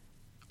 days,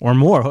 or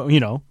more,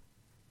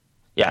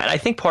 Yeah, and I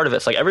think part of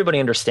it's like everybody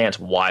understands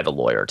why the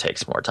lawyer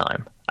takes more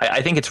time.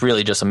 I think it's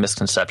really just a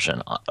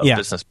misconception of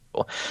business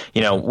people.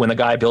 When the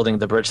guy building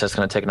the bridge says it's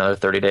going to take another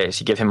 30 days,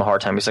 you give him a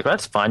hard time. He's like, well,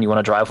 that's fine. You want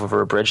to drive over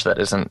a bridge that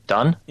isn't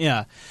done?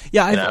 Yeah.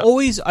 Yeah,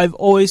 I've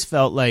always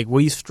felt like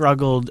we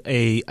struggled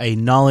a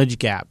knowledge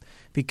gap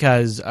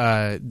because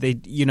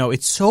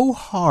it's so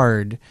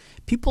hard.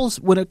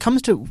 When it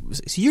comes to,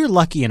 so you're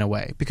lucky in a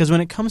way because when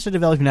it comes to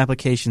developing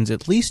applications,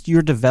 at least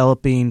you're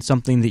developing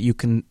something that you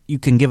can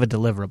give a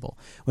deliverable.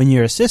 When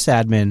you're a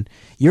sysadmin,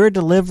 your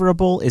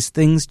deliverable is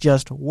things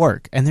just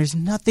work, and there's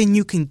nothing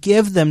you can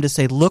give them to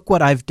say, look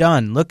what I've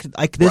done, look,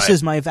 like this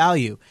is my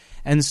value.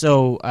 And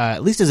so,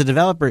 at least as a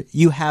developer,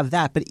 you have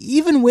that. But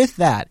even with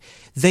that,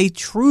 they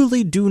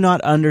truly do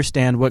not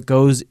understand what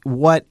goes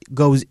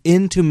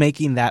into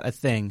making that a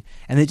thing,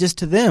 and it just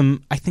to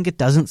them, I think it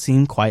doesn't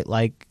seem quite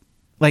like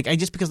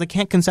just because they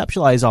can't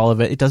conceptualize all of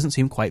it, it doesn't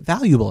seem quite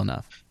valuable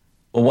enough.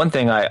 Well, one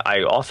thing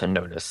I often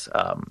notice,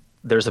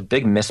 there's a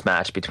big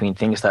mismatch between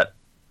things that,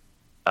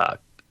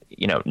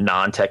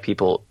 non-tech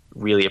people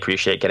really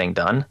appreciate getting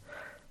done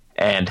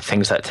and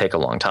things that take a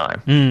long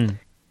time.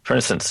 For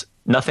instance,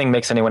 nothing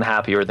makes anyone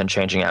happier than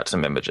changing out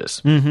some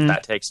images. Mm-hmm.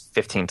 That takes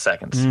 15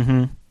 seconds.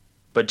 Mm-hmm.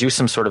 But do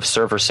some sort of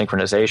server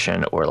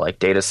synchronization or like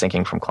data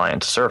syncing from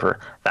client to server,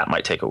 that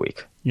might take a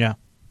week. Yeah.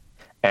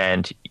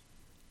 And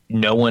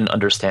no one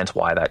understands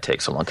why that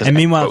takks so long. And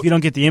meanwhile, if you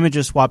don't get the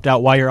images swapped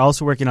out while you're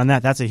also working on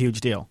that, that's a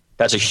huge deal.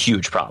 That's a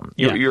huge problem.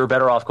 You're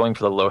better off going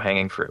for the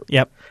low-hanging fruit.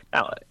 Yep.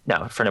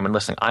 Now, for anyone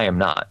listening, I am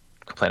not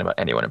complaining about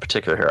anyone in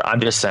particular here. I'm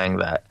just saying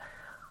that,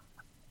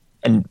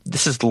 and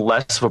this is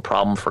less of a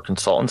problem for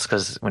consultants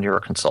because when you're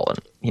a consultant,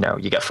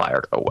 you get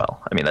fired. Oh,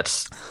 well. I mean,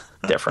 that's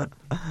different.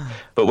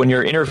 But when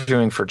you're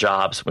interviewing for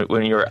jobs,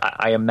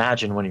 I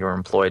imagine when you're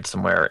employed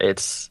somewhere,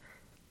 it's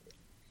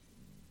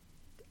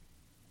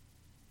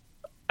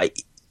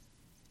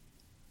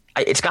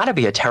got to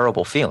be a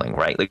terrible feeling,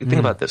 right? Like, think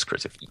about this,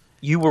 Chris. If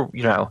you were,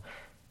 you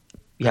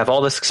have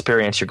all this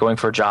experience, you're going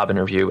for a job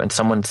interview, and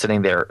someone's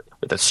sitting there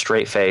with a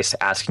straight face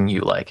asking you,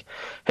 like,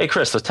 hey,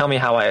 Chris, so tell me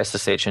how I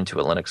SSH into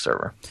a Linux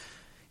server.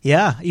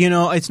 Yeah,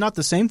 it's not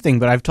the same thing,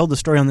 but I've told the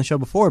story on the show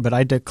before, but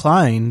I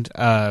declined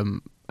a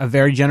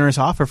very generous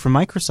offer from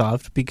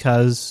Microsoft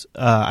because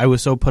I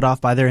was so put off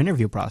by their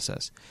interview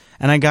process.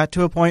 And I got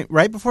to a point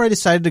right before I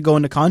decided to go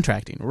into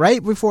contracting,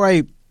 right before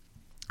I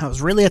was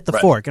really at the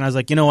fork, and I was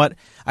like, you know what?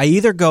 I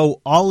either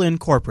go all in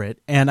corporate,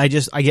 and I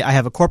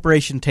have a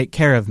corporation take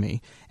care of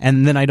me,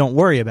 and then I don't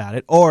worry about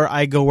it, or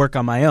I go work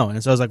on my own.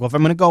 And so I was like, well, if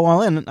I'm going to go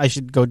all in, I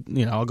should go.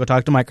 I'll go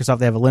talk to Microsoft.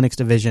 They have a Linux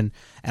division,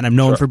 and I'm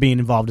known for being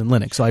involved in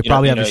Linux, so I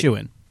probably have a shoe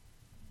in.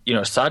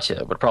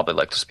 Satya would probably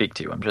like to speak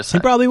to you. I'm just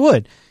saying. He probably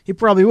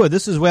would.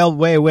 This is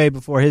way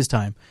before his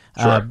time.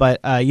 Sure.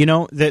 But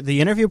the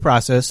interview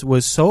process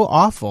was so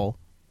awful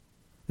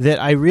that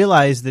I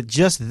realized that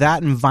just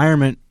that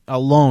environment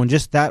alone,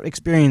 just that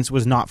experience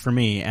was not for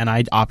me, and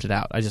I opted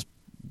out.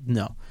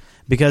 No.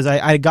 Because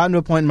I had gotten to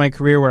a point in my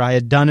career where I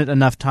had done it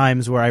enough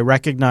times where I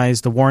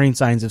recognized the warning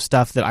signs of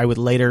stuff that I would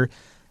later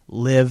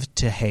live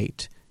to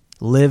hate.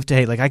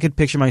 Like, I could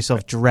picture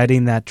myself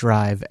dreading that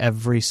drive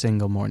every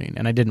single morning,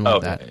 and I didn't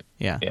want that.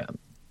 Yeah.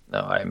 No,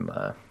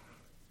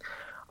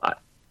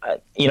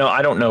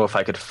 I don't know if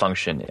I could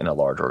function in a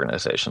large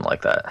organization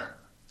like that.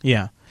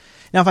 Yeah.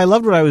 Now, if I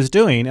loved what I was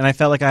doing and I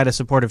felt like I had a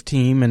supportive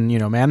team and,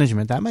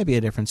 management, that might be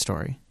a different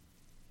story.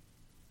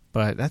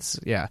 But that's,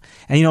 yeah.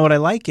 And what I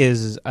like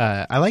is,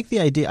 I like the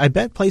idea. I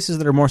bet places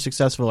that are more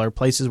successful are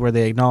places where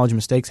they acknowledge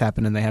mistakes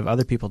happen and they have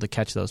other people to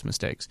catch those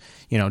mistakes.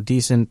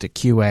 Decent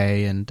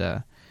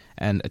QA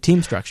and a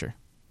team structure.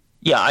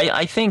 Yeah,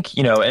 I think,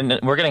 and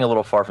we're getting a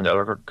little far from the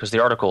article because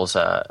the article is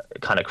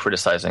kind of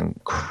criticizing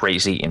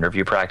crazy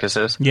interview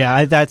practices.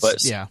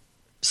 Yeah,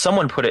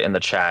 Someone put it in the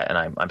chat,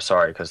 and I'm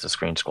sorry because the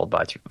screen scrolled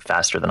by too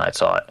faster than I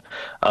saw it.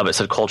 It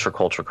said culture.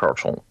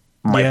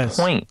 My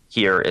point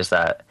here is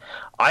that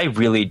I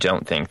really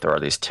don't think there are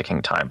these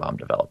ticking time bomb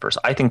developers.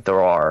 I think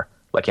there are,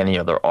 like any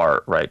other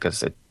art, right?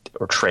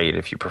 Or trade,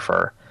 if you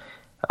prefer.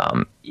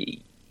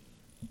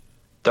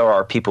 There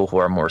are people who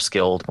are more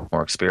skilled,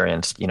 more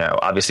experienced.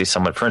 Obviously,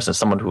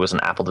 someone who was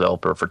an Apple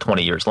developer for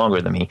 20 years longer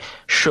than me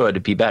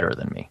should be better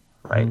than me,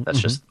 right? Mm-hmm.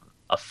 That's just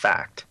a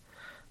fact.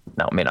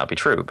 Now, it may not be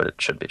true, but it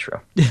should be true.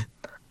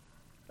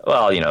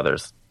 Well,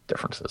 there's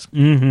differences.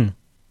 Mm-hmm.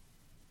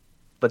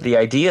 But the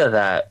idea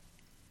that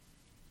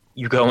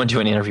you go into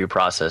an interview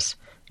process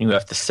and you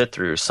have to sit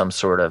through some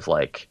sort of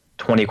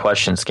 20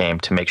 questions game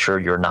to make sure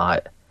you're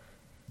not.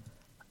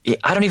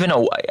 I don't even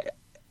know.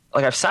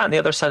 I've sat on the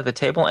other side of the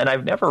table and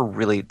I've never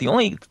really. The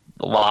only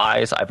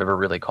lies I've ever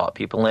really caught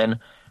people in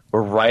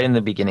were right in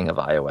the beginning of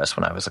iOS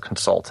when I was a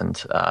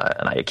consultant,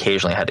 and I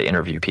occasionally had to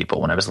interview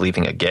people when I was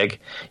leaving a gig.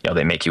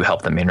 They make you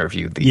help them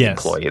interview the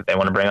employee they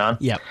want to bring on.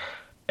 Yeah.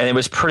 And it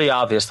was pretty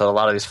obvious that a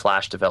lot of these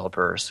Flash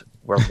developers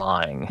were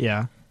lying.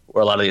 Yeah.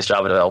 Or a lot of these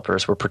Java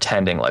developers were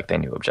pretending like they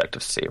knew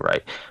Objective-C,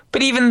 right?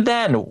 But even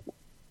then,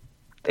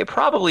 they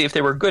probably, if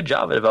they were good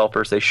Java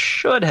developers, they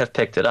should have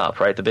picked it up,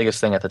 right? The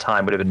biggest thing at the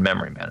time would have been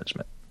memory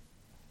management.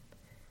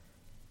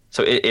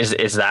 So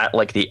is that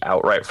the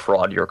outright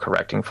fraud you're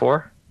correcting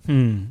for?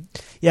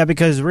 Yeah,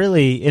 because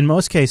really, in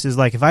most cases,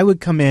 if I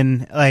would come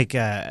in,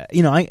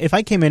 if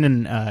I came in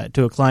and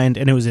to a client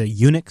and it was a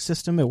Unix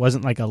system, it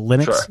wasn't like a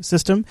Linux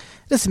system.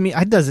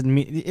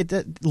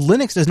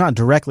 Linux does not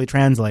directly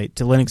translate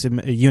to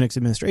Unix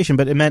administration,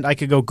 but it meant I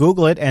could go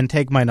Google it and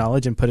take my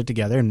knowledge and put it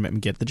together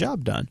and get the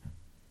job done.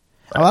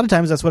 Right. A lot of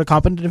times that's what a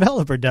competent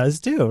developer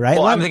does too, right?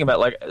 Well, I'm thinking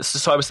about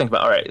so I was thinking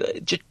about, all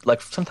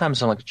right,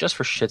 sometimes I'm like, just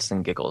for shits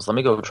and giggles, let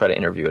me go try to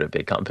interview at a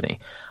big company.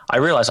 I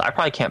realize I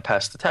probably can't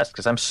pass the test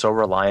because I'm so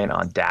reliant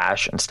on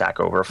Dash and Stack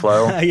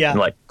Overflow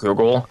and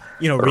Google.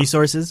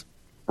 Resources.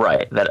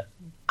 Right. That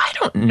I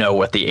don't know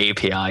what the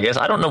API is.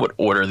 I don't know what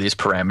order these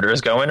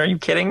parameters go in. Are you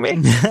kidding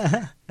me?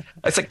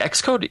 It's like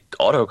Xcode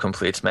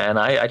autocompletes, man.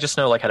 I just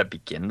know how to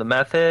begin the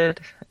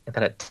method and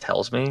then it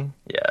tells me.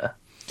 Yeah.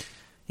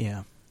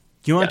 Yeah.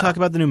 Do you want to talk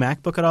about the new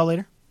MacBook at all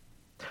later?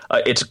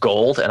 It's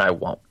gold, and I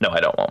don't want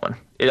one.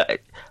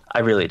 I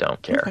really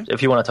don't care. Okay.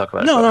 If you want to talk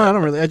about it. No, I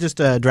don't really. I just,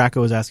 Draco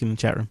was asking in the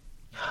chat room.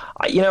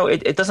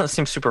 It doesn't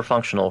seem super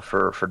functional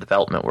for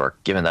development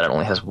work, given that it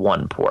only has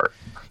one port.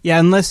 Yeah,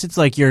 unless it's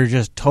you're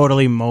just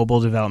totally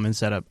mobile development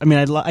setup. I mean,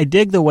 I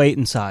dig the weight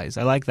and size.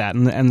 I like that,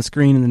 and the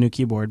screen and the new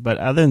keyboard. But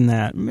other than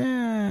that,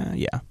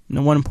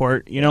 no one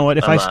port. You know what?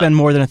 If I spend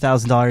more than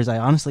 $1,000, I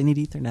honestly need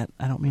Ethernet.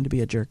 I don't mean to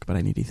be a jerk, but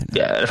I need Ethernet.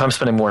 Yeah, if I'm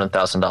spending more than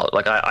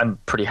 $1,000, I'm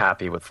pretty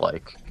happy with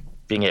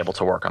being able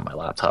to work on my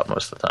laptop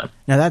most of the time.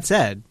 Now that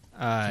said,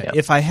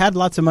 if I had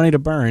lots of money to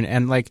burn,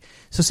 and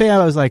so say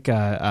I was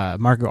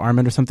Marco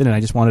Arment or something, and I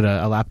just wanted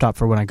a laptop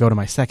for when I go to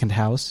my second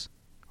house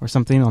or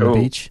something on the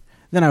beach.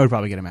 Then I would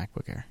probably get a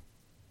MacBook Air.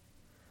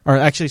 Or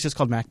actually, it's just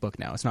called MacBook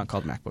now. It's not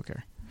called MacBook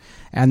Air.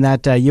 And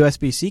that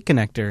USB-C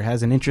connector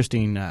has an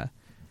interesting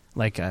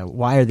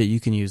wire that you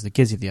can use that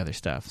gives you the other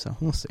stuff. So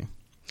we'll see.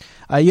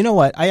 You know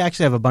what? I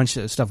actually have a bunch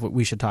of stuff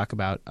we should talk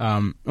about.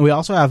 We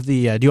also have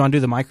the... do you want to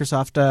do the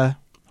Microsoft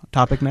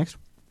topic next?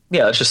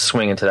 Yeah, let's just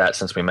swing into that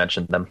since we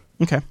mentioned them.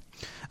 Okay.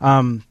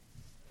 Now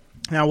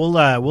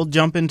we'll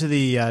jump into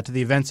the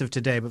events of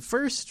today. But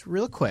first,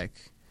 real quick...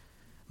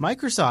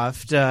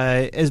 Microsoft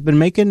has been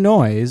making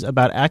noise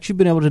about actually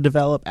being able to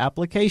develop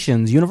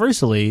applications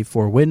universally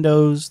for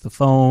Windows, the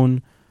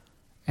phone,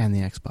 and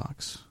the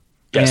Xbox.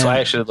 Yeah, so I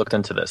actually looked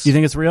into this. You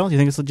think it's real? You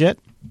think it's legit?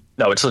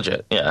 No, it's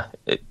legit, yeah.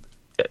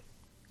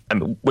 I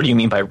mean, what do you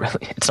mean by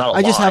really? It's not a lie.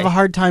 I just have a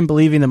hard time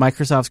believing that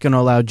Microsoft's going to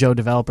allow Joe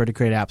Developer to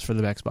create apps for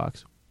the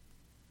Xbox.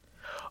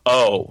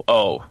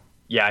 Oh.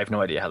 Yeah, I have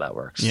no idea how that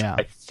works. Yeah.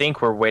 I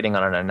think we're waiting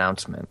on an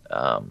announcement.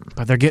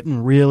 But they're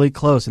getting really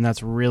close, and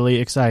that's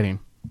really exciting.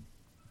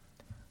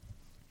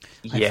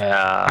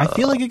 Yeah. I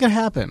feel like it could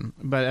happen,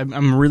 but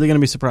I'm really going to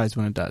be surprised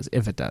when it does,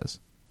 if it does.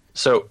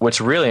 So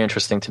what's really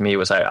interesting to me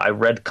was I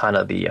read kind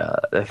of the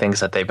things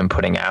that they've been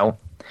putting out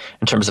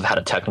in terms of how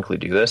to technically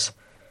do this.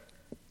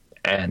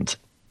 And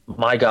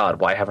my God,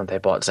 why haven't they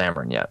bought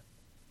Xamarin yet?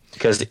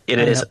 Because it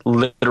I is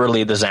know.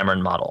 literally the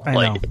Xamarin model.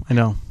 I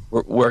know.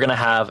 We're going to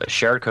have a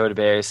shared code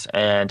base,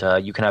 and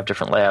you can have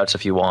different layouts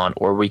if you want,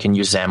 or we can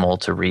use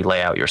XAML to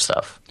relay out your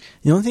stuff.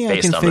 The only thing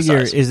I can figure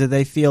is that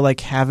they feel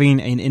like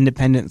having an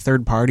independent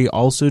third party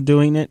also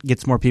doing it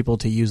gets more people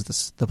to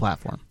use the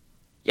platform.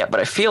 Yeah, but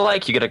I feel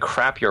like you get to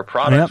crap your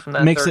product from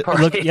that makes third it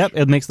party. look. Yep,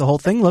 it makes the whole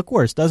thing look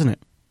worse, doesn't it?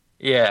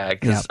 Yeah,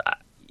 because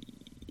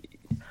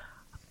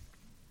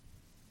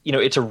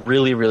it's a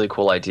really, really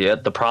cool idea.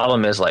 The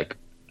problem is like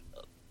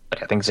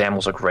I think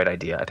XAML's a great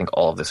idea. I think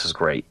all of this is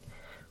great,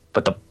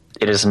 but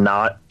it is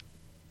not.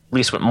 At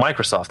least what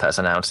Microsoft has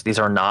announced, these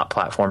are not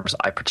platforms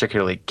I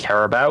particularly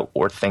care about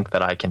or think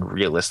that I can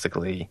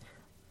realistically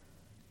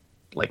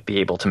be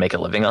able to make a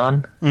living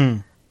on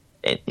in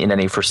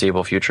any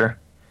foreseeable future.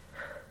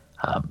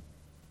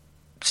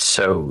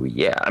 So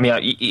yeah, I mean,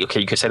 okay,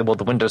 you could say that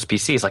the Windows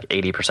PC is like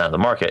 80% of the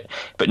market,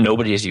 but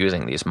nobody is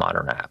using these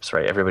modern apps,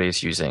 right?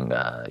 Everybody's using,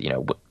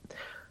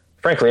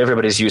 frankly,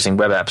 everybody's using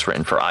web apps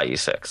written for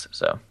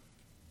IE6,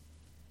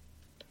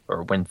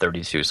 or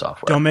Win32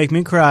 software. Don't make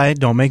me cry.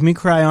 Don't make me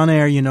cry on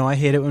air. You know I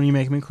hate it when you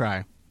make me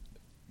cry.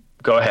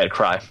 Go ahead,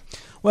 cry.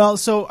 Well,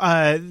 so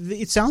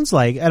it sounds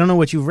like, I don't know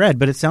what you've read,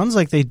 but it sounds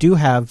like they do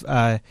have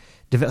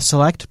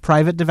select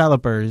private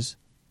developers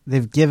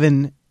they've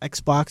given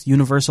Xbox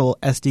Universal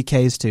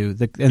SDKs to,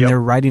 and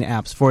they're writing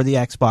apps for the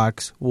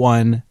Xbox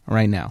One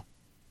right now.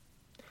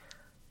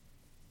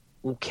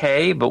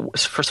 Okay, but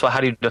first of all,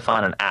 how do you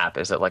define an app?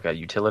 Is it like a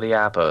utility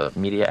app, a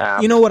media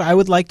app? You know what I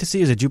would like to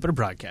see is a Jupiter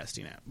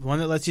Broadcasting app, one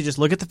that lets you just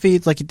look at the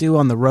feeds like you do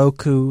on the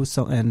Roku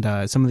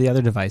and some of the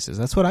other devices.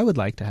 That's what I would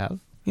like to have.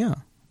 Yeah.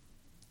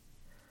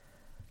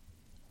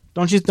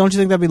 Don't you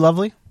think that'd be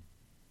lovely?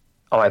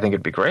 Oh, I think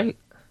it'd be great.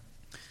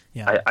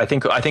 Yeah. I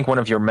think one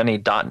of your many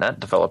 .NET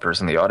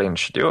developers in the audience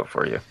should do it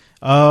for you.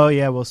 Oh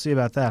yeah, we'll see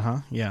about that, huh?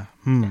 Yeah.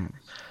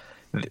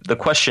 The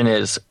question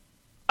is,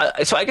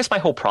 so I guess my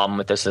whole problem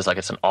with this is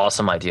it's an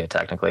awesome idea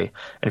technically,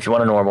 and if you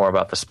want to know more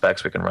about the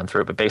specs, we can run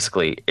through it. But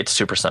basically, it's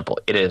super simple.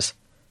 It is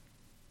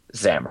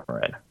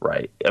Xamarin,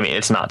 right? I mean,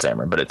 it's not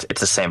Xamarin, but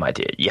it's the same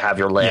idea. You have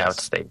your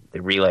layouts; they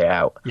relay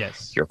out.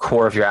 Yes. Your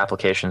core of your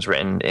application's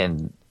written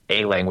in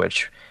a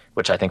language,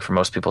 which I think for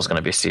most people is going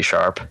to be C#.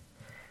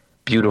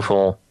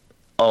 Beautiful.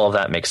 All of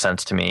that makes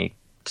sense to me.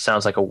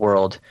 Sounds like a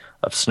world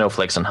of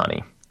snowflakes and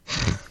honey.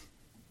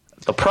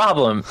 The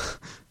problem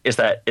is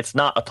that it's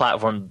not a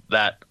platform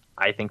that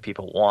I think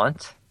people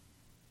want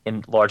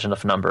in large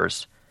enough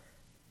numbers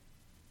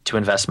to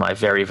invest my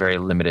very, very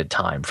limited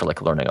time for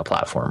learning a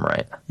platform,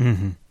 right?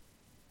 Mm-hmm.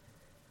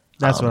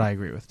 That's what I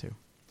agree with too.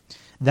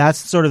 That's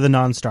sort of the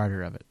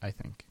non-starter of it, I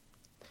think.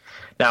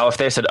 Now, if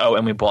they said, "Oh,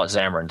 and we bought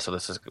Xamarin, so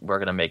we're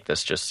going to make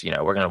this just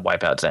we're going to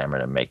wipe out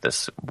Xamarin and make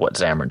this what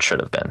Xamarin should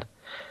have been,"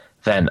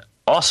 then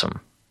awesome.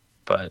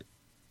 But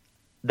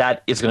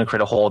that is going to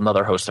create a whole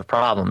another host of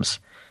problems,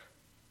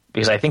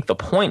 because I think the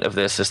point of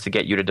this is to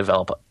get you to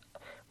develop,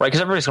 right?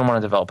 Because everybody's going to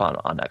want to develop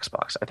on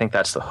Xbox. I think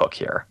that's the hook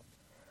here.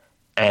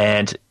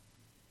 And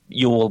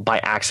you will, by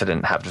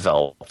accident, have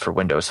developed for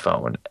Windows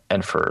Phone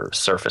and for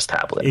Surface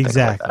tablet. And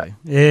exactly. Things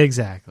like that.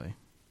 Exactly.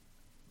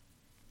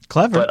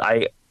 Clever.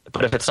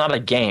 But if it's not a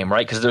game,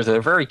 right? Because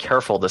they're very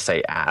careful to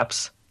say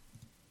apps,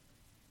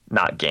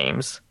 not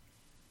games.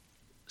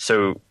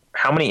 So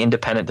how many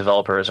independent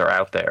developers are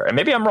out there? And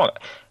maybe I'm wrong.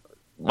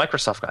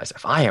 Microsoft guys,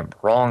 if I am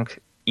wrong,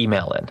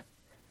 email in.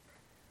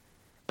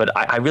 But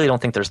I really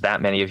don't think there's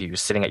that many of you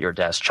sitting at your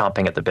desk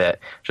chomping at the bit,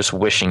 just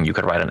wishing you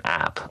could write an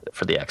app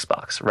for the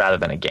Xbox rather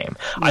than a game.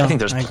 No, I think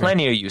there's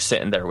plenty of you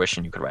sitting there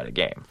wishing you could write a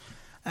game.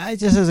 I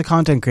just, as a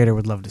content creator,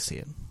 would love to see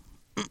it.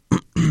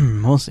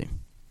 We'll see.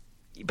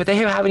 But they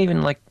haven't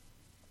even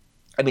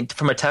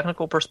from a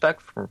technical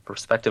perspective, from a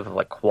perspective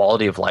of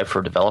quality of life for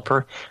a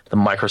developer, the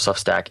Microsoft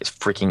stack is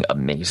freaking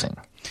amazing.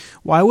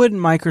 Why wouldn't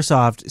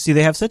Microsoft see?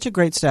 They have such a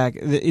great stack.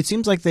 It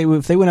seems like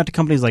if they went out to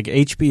companies like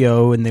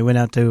HBO and they went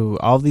out to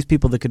all of these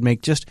people that could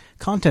make just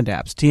content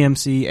apps,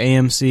 TMC,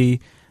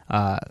 AMC,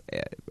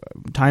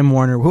 Time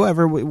Warner,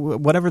 whoever,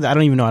 whatever. I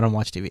don't even know. I don't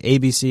watch TV.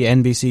 ABC,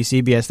 NBC,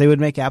 CBS. They would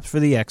make apps for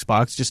the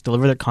Xbox, just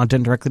deliver their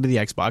content directly to the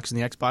Xbox, and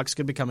the Xbox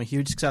could become a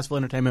huge, successful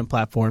entertainment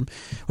platform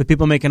with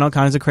people making all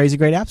kinds of crazy,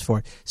 great apps for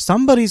it.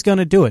 Somebody's going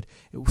to do it.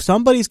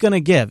 Somebody's going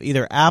to give,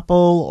 either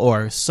Apple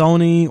or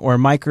Sony or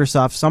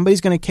Microsoft.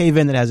 Somebody's going to cave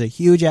in that has a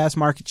huge ass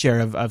market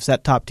share of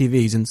set-top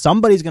TVs, and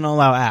somebody's going to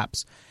allow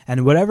apps.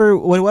 And whatever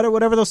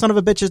those son of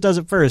a bitches does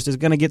at first is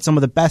going to get some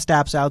of the best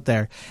apps out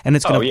there, and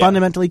it's going to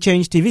fundamentally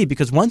change TV.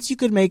 Because once you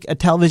could make a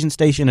television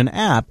station an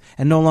app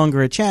and no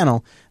longer a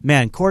channel,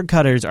 man, cord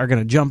cutters are going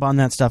to jump on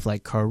that stuff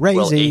like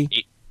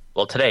crazy.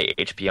 Well, today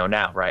HBO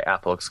Now, right?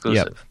 Apple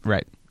exclusive. Yep,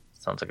 right.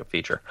 Sounds like a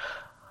feature.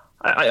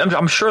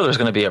 I'm sure there's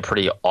going to be a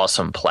pretty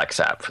awesome Plex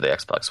app for the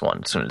Xbox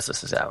One as soon as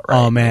this is out. Right?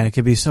 Oh man, it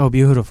could be so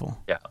beautiful.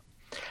 Yeah.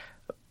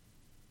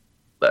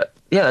 But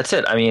yeah, that's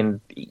it. I mean,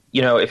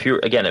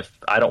 if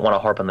I don't want to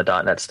harp on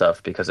the .NET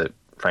stuff because it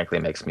frankly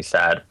makes me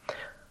sad.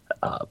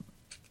 But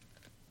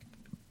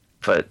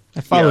I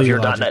follow if you're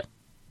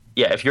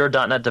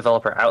a .NET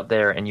developer out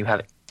there and you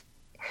have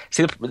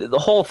See, the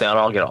whole thing, and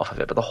I'll get off of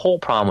it, but the whole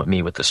problem with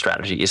me with this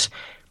strategy is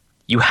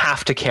you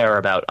have to care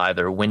about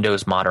either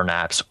Windows Modern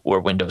Apps or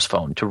Windows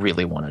Phone to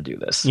really want to do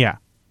this. Yeah.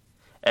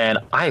 And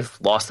I've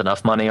lost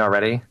enough money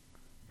already,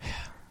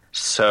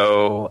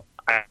 so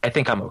I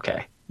think I'm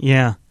okay.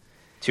 Yeah.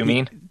 Too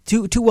mean?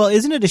 Too well.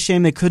 Isn't it a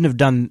shame they couldn't have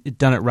done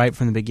it right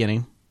from the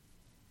beginning?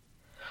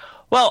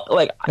 Well,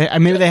 like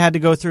maybe they had to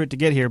go through it to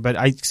get here, but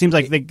it seems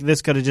like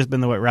this could have just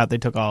been the route they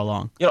took all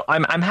along.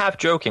 I'm half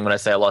joking when I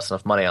say I lost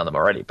enough money on them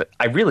already, but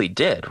I really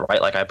did,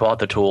 right? Like I bought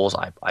the tools,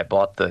 I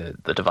bought the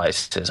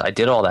devices, I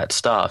did all that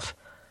stuff,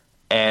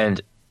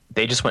 and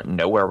they just went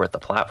nowhere with the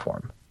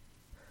platform.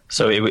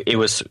 So it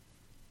was,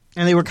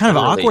 and they were kind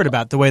of awkward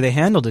about the way they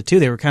handled it too.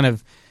 They were kind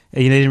of,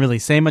 they didn't really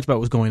say much about what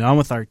was going on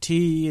with RT.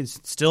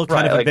 It's still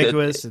kind of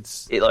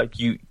ambiguous.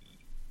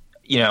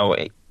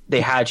 They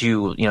had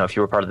you, if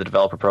you were part of the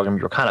developer program,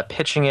 you were kind of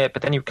pitching it,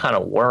 but then you kind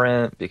of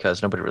weren't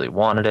because nobody really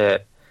wanted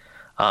it.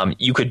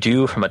 You could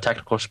do, from a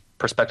technical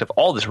perspective,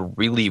 all this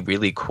really,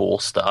 really cool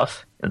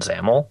stuff in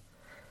XAML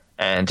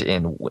and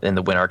in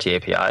the WinRT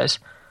APIs,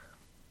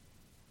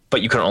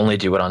 but you can only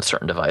do it on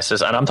certain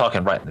devices. And I'm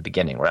talking right in the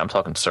beginning, right? I'm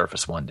talking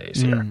Surface 1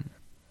 days here.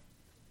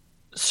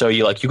 So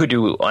you could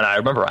do, and I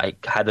remember I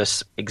had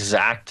this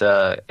exact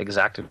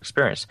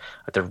experience,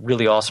 like the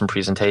really awesome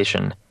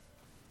presentation.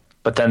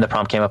 But then the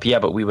prompt came up,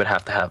 but we would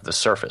have to have the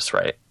Surface,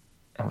 right?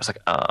 And it was like,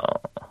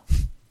 oh.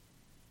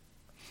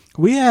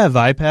 We have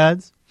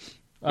iPads.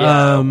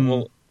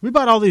 Yeah, we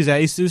bought all these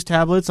Asus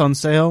tablets on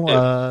sale.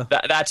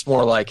 That's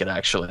more like it,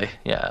 actually.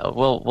 Yeah,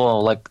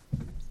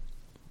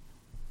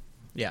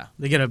 yeah,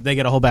 they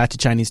get a whole batch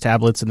of Chinese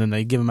tablets, and then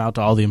they give them out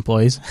to all the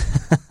employees.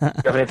 You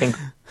have anything?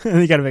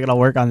 You got to make it all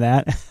work on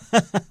that.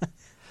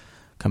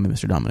 Come in,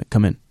 Mr. Dominic.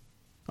 Come in.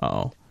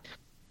 Uh-oh.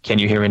 Can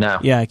you hear me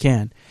now? Yeah, I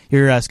can.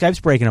 Your Skype's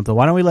breaking up, though.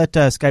 Why don't we let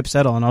Skype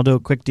settle, and I'll do a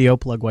quick DO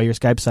plug while your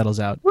Skype settles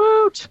out.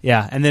 Woot!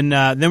 Yeah, and then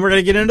we're going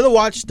to get into the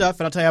watch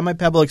stuff, and I'll tell you how my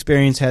Pebble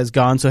experience has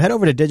gone. So head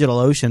over to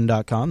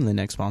DigitalOcean.com, the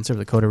next sponsor of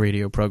the Coda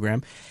Radio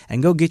program,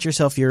 and go get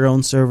yourself your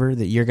own server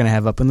that you're going to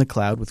have up in the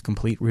cloud with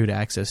complete root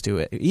access to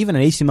it. Even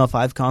an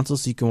HTML5 console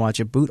so you can watch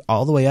it boot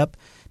all the way up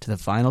to the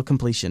final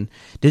completion.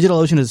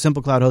 DigitalOcean is a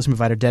simple cloud hosting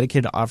provider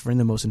dedicated to offering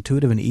the most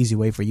intuitive and easy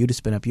way for you to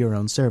spin up your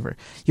own server.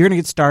 You're going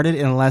to get started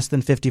in less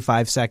than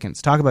 55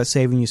 seconds. Talk about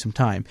saving you some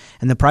time.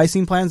 And the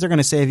pricing plans are going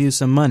to save you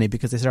some money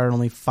because they start at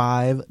only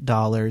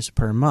 $5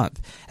 per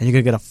month. And you're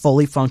going to get a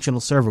fully functional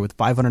server with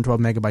 512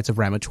 megabytes of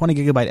RAM, a 20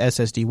 gigabyte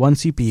SSD, one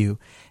CPU,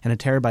 and a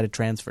terabyte of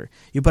transfer.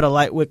 You put a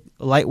lightweight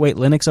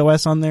Linux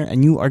OS on there,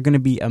 and you are going to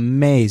be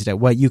amazed at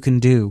what you can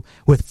do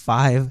with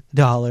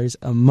 $5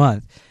 a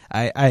month.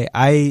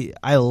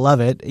 I love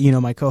it.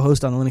 My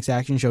co-host on the Linux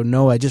Action Show,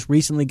 Noah, just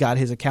recently got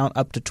his account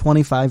up to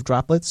 25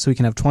 droplets, so he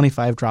can have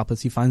 25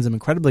 droplets. He finds them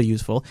incredibly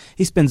useful.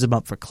 He spins them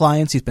up for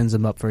clients. He spins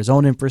them up for his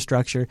own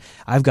infrastructure.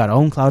 I've got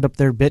OwnCloud up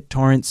there,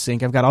 BitTorrent,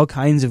 Sync. I've got all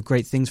kinds of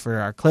great things for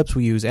our clips.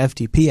 We use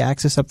FTP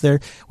access up there.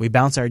 We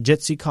bounce our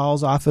Jitsi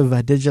calls off of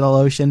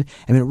DigitalOcean.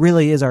 I mean, it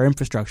really is our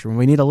infrastructure. When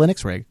we need a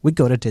Linux rig, we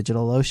go to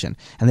DigitalOcean.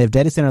 And they have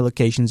data center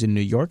locations in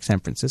New York, San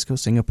Francisco,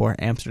 Singapore,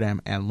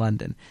 Amsterdam, and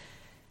London.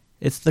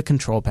 It's the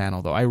control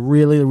panel, though. I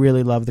really,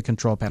 really love the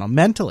control panel.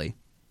 Mentally,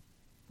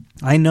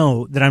 I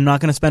know that I'm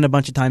not going to spend a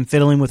bunch of time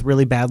fiddling with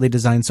really badly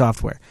designed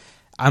software.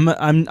 I'm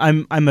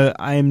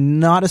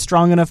not a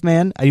strong enough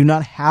man. I do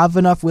not have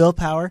enough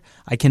willpower.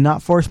 I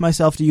cannot force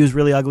myself to use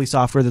really ugly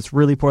software that's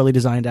really poorly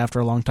designed after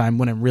a long time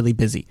when I'm really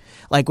busy.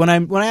 Like when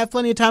I have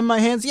plenty of time in my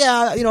hands,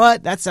 yeah, you know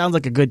what? That sounds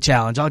like a good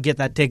challenge. I'll get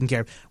that taken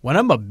care of. When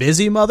I'm a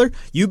busy mother,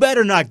 you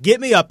better not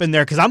get me up in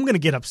there because I'm going to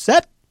get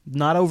upset.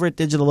 Not over at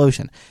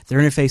DigitalOcean. Their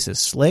interface is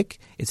slick,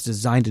 it's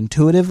designed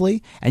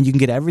intuitively, and you can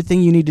get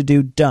everything you need to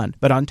do done.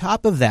 But on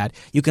top of that,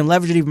 you can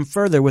leverage it even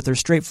further with their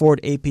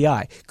straightforward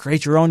API.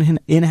 Create your own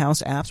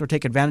in-house apps or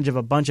take advantage of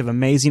a bunch of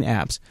amazing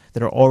apps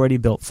that are already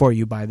built for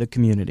you by the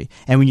community.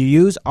 And when you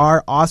use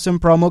our awesome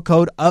promo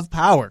code of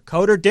power,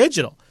 Coder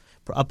Digital,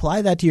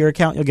 apply that to your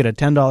account. You'll get a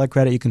 $10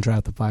 credit. You can try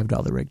out the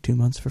 $5 rig 2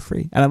 months for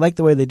free. And I like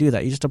the way they do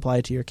that. You just apply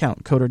it to your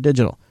account, Coder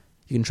Digital.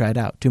 You can try it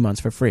out 2 months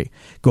for free.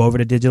 Go over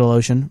to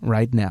DigitalOcean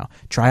right now.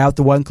 Try out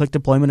the one-click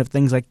deployment of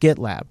things like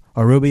GitLab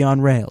or Ruby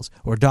on Rails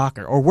or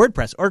Docker or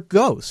WordPress or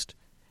Ghost.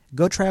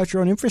 Go try out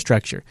your own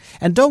infrastructure.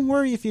 And don't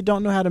worry if you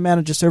don't know how to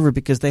manage a server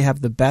because they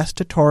have the best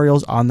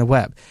tutorials on the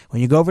web. When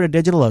you go over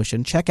to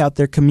DigitalOcean, check out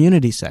their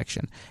community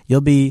section.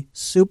 You'll be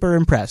super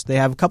impressed. They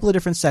have a couple of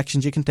different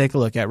sections you can take a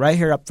look at. Right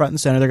here up front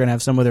and center, they're going to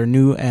have some of their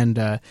new and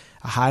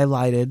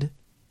highlighted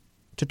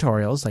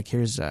tutorials. Like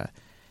here's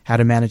how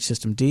to manage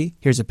System D.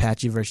 Here's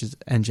Apache versus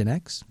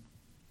Nginx.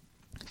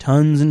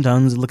 Tons and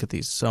tons. Look at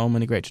these. So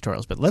many great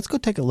tutorials. But let's go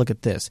take a look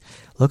at this.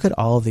 Look at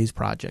all of these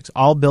projects,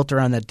 all built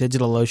around that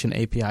DigitalOcean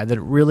API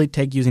that really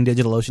take using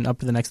DigitalOcean up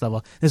to the next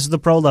level. This is the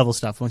pro level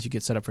stuff once you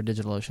get set up for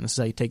DigitalOcean. This is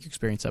how you take your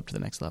experience up to the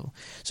next level.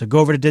 So go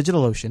over to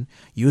DigitalOcean.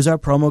 Use our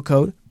promo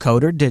code,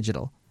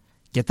 CODERDIGITAL.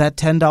 Get that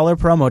 $10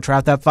 promo, try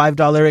out that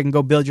 $5 rig, and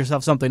go build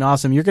yourself something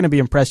awesome. You're going to be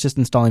impressed just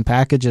installing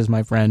packages,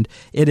 my friend.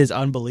 It is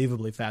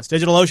unbelievably fast.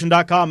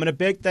 DigitalOcean.com, and a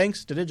big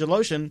thanks to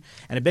DigitalOcean,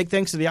 and a big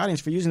thanks to the audience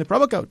for using the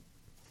promo code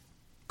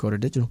Coder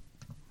Digital.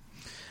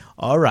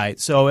 All right,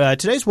 so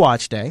today's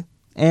watch day,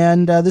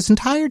 and this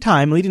entire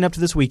time leading up to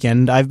this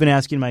weekend, I've been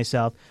asking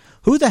myself,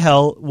 who the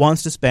hell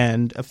wants to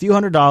spend a few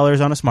 $100s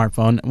on a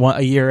smartphone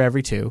a year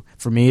every two?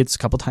 For me, it's a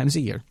couple times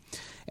a year.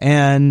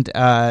 And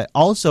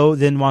also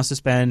then wants to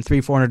spend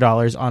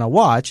 $300-400 on a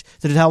watch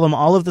to tell them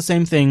all of the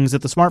same things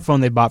that the smartphone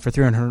they bought for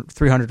 $300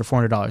 to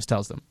 $400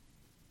 tells them.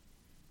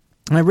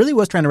 And I really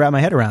was trying to wrap my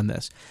head around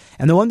this.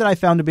 And the one that I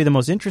found to be the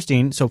most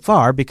interesting so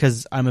far,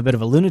 because I'm a bit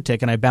of a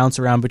lunatic and I bounce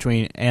around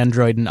between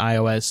Android and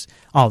iOS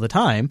all the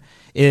time,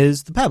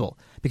 is the Pebble.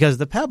 Because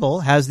the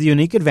Pebble has the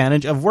unique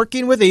advantage of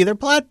working with either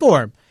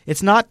platform.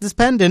 It's not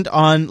dependent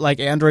on, like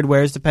Android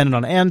Wear is dependent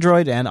on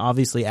Android, and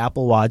obviously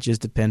Apple Watch is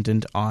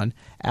dependent on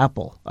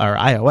Apple or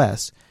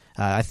iOS.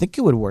 I think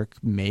it would work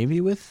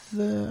maybe with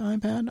the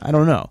iPad. I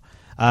don't know.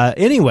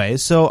 Anyway,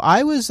 so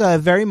I was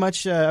very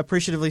much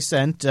appreciatively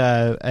sent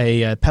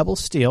a Pebble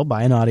Steel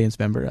by an audience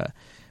member,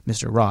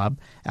 Mr. Rob,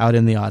 out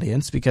in the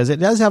audience, because it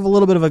does have a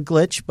little bit of a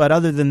glitch, but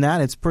other than that,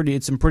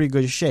 it's in pretty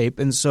good shape.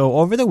 And so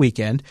over the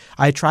weekend,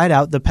 I tried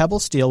out the Pebble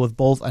Steel with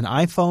both an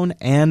iPhone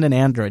and an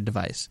Android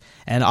device.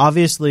 And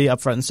obviously, up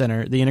front and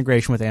center, the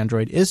integration with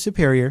Android is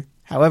superior.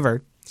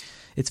 However,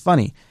 it's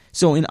funny.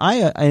 So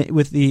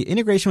with the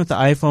integration with the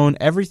iPhone,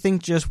 everything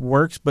just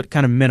works, but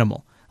kind of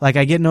minimal. Like,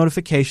 I get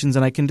notifications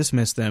and I can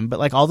dismiss them, but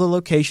like all the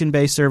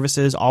location-based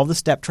services, all the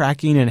step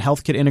tracking and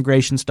HealthKit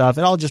integration stuff,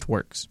 it all just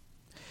works.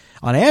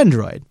 On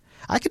Android,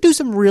 I could do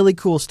some really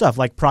cool stuff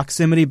like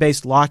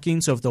proximity-based locking.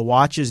 So if the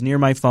watch is near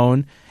my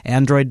phone,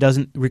 Android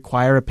doesn't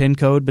require a PIN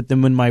code, but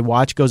then when my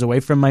watch goes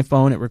away from my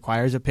phone, it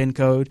requires a PIN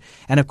code.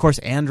 And of course,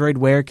 Android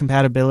Wear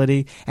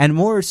compatibility and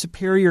more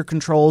superior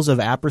controls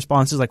of app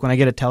responses. Like when I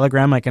get a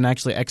telegram, I can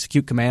actually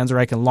execute commands or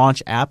I can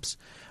launch apps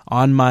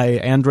on my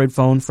Android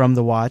phone from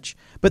the watch.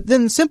 But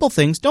then simple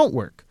things don't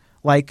work,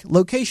 like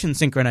location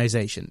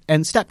synchronization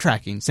and step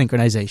tracking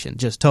synchronization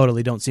just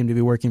totally don't seem to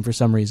be working for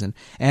some reason.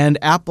 And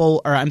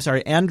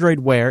Android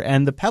Wear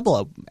and the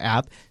Pebble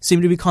app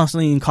seem to be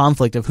constantly in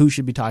conflict of who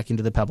should be talking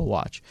to the Pebble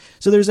Watch.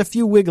 So there's a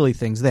few wiggly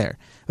things there.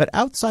 But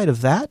outside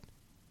of that,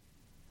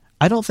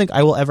 I don't think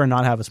I will ever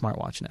not have a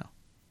smartwatch now.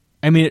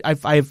 I mean,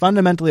 I've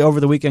fundamentally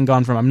over the weekend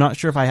gone from I'm not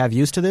sure if I have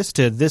use to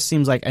this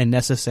seems like a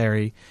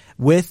necessary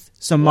with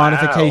some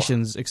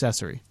modifications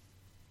accessory.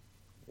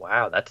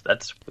 Wow,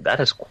 that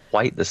is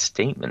quite the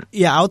statement.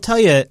 Yeah, I'll tell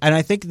you, and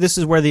I think this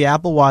is where the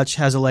Apple Watch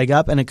has a leg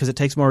up, and because it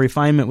takes more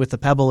refinement with the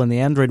Pebble and the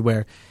Android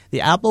Wear.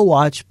 The Apple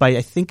Watch, by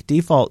I think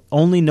default,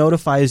 only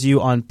notifies you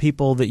on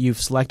people that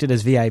you've selected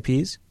as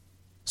VIPs,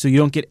 so you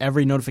don't get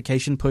every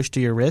notification pushed to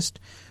your wrist.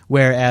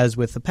 Whereas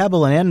with the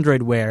Pebble and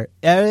Android Wear,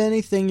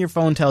 anything your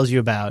phone tells you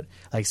about,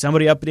 like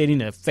somebody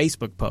updating a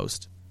Facebook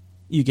post,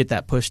 you get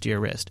that push to your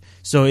wrist.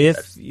 So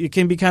if it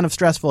can be kind of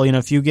stressful,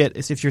 if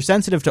you're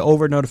sensitive to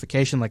over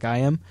notification like I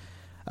am,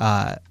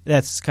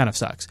 that's kind of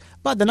sucks.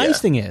 But the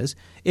nice thing is,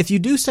 if you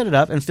do set it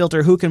up and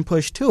filter who can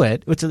push to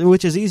it,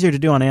 which is easier to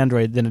do on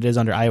Android than it is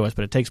under iOS,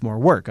 but it takes more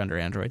work under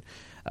Android.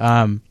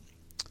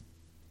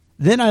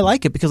 Then I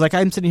like it because like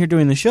I'm sitting here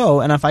doing the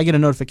show, and if I get a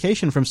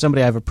notification from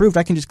somebody I've approved,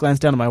 I can just glance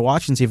down at my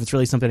watch and see if it's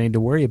really something I need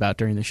to worry about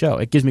during the show.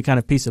 It gives me kind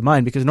of peace of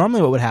mind because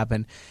normally what would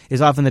happen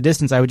is off in the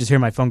distance I would just hear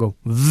my phone go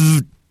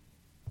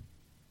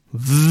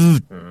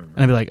vroom, and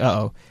I'd be like,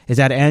 uh-oh, is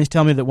that Ange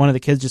telling me that one of the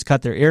kids just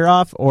cut their ear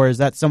off, or is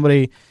that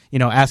somebody,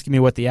 asking me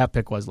what the app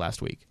pick was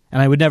last week?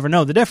 And I would never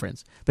know the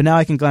difference. But now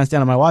I can glance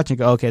down at my watch and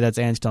go, okay, that's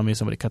Ange telling me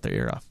somebody cut their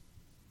ear off.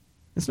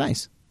 It's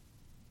nice.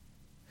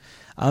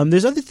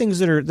 There's other things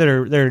that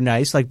are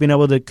nice, like being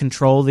able to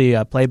control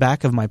the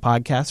playback of my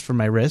podcast from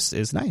my wrist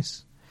is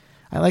nice.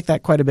 I like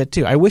that quite a bit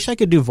too. I wish I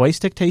could do voice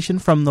dictation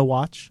from the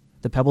watch.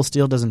 The Pebble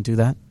Steel doesn't do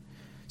that,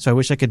 so I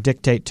wish I could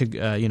dictate to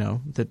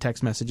the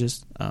text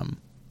messages.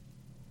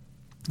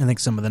 I think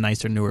some of the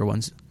nicer, newer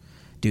ones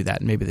do that,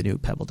 and maybe the new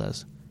Pebble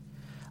does.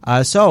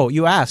 So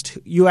you asked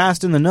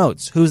in the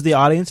notes, who's the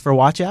audience for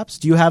watch apps?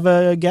 Do you have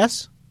a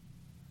guess?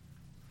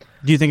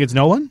 Do you think it's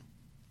no one?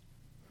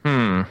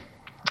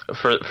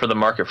 For the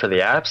market for the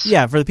apps?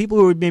 Yeah, for the people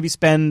who would maybe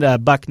spend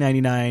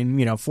 $1.99,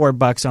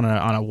 $4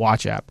 on a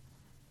watch app.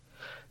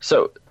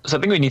 So I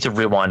think we need to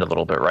rewind a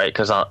little bit, right?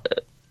 Because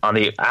on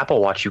the Apple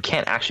Watch, you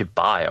can't actually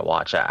buy a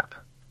watch app.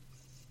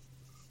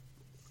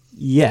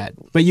 Yet,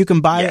 but you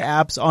can buy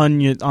apps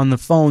on the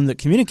phone that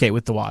communicate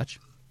with the watch.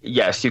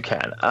 Yes, you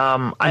can.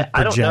 I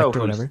don't know. Or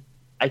whatever.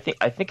 I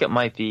think it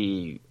might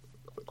be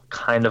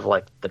kind of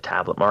like the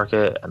tablet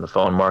market and the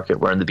phone market,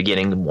 where in the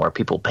beginning more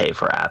people pay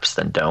for apps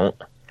than don't.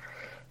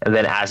 And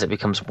then as it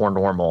becomes more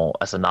normal,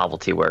 as the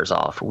novelty wears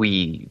off,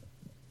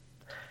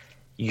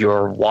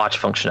 your watch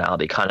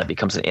functionality kind of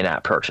becomes an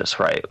in-app purchase,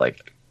 right?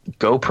 Like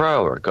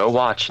GoPro or Go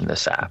Watch in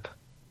this app.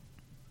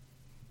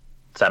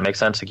 Does that make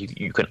sense? Like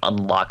you can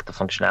unlock the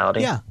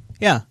functionality?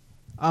 Yeah.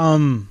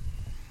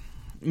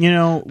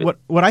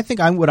 What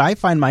I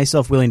find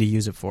myself willing to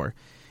use it for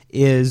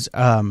is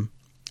I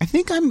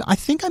think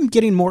I'm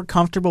getting more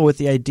comfortable with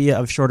the idea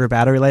of shorter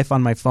battery life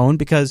on my phone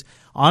because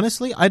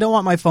honestly, I don't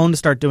want my phone to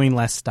start doing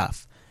less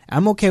stuff.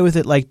 I'm okay with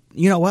it. Like,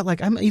 you know what?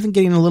 Like, I'm even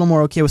getting a little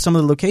more okay with some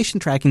of the location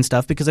tracking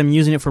stuff because I'm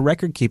using it for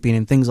record keeping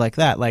and things like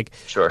that. Like,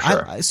 Sure.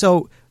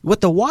 So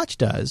what the watch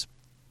does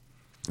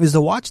is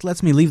the watch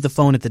lets me leave the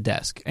phone at the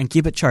desk and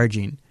keep it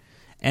charging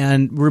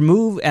and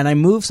I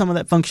move some of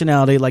that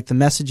functionality, like the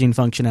messaging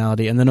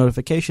functionality and the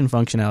notification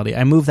functionality.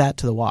 I move that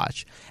to the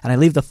watch and I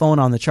leave the phone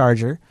on the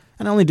charger.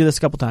 And I only do this a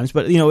couple times,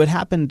 but it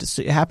happened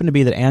to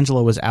be that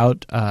Angela was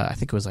out. I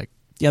think it was like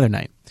the other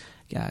night.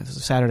 Yeah, it was a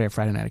Saturday or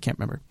Friday night. I can't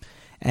remember.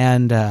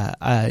 And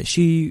I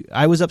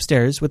was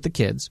upstairs with the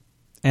kids,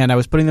 and I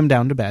was putting them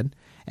down to bed,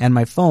 and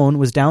my phone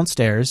was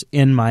downstairs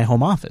in my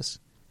home office.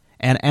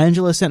 And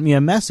Angela sent me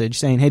a message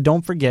saying, "Hey,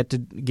 don't forget to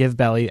give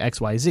Belly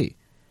XYZ,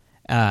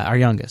 our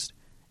youngest."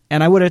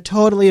 And I would have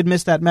totally had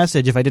missed that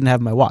message if I didn't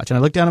have my watch. And I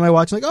looked down at my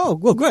watch, like, "Oh,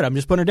 well, good. I'm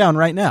just putting her down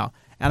right now."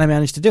 And I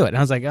managed to do it. And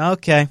I was like,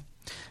 "Okay."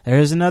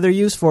 There's another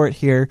use for it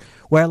here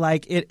where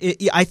like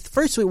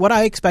what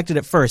I expected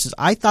at first is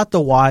I thought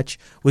the watch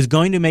was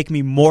going to make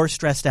me more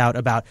stressed out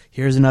about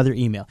here's another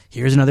email,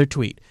 here's another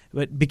tweet.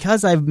 But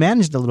because I've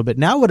managed a little bit,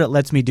 now what it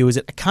lets me do is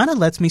it kind of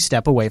lets me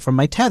step away from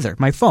my tether,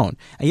 my phone.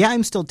 And yeah,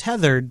 I'm still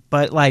tethered,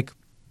 but like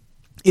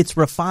it's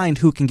refined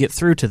who can get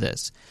through to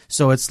this.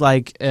 So it's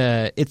like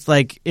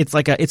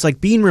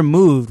being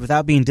removed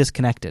without being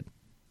disconnected.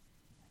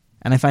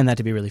 And I find that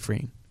to be really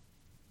freeing.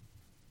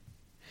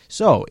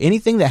 So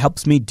anything that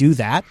helps me do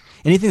that,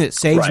 anything that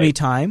saves me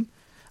time,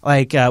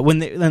 like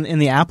in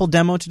the Apple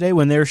demo today,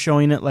 when they're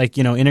showing it, like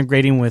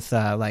integrating with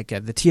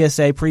the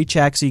TSA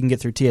pre-check, so you can get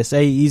through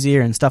TSA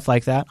easier and stuff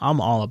like that. I'm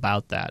all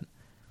about that.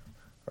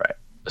 Right.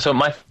 So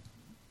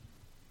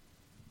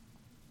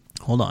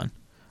hold on.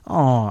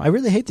 Oh, I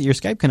really hate that your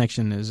Skype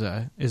connection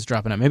is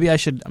dropping out. Maybe I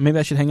should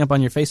hang up on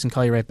your face and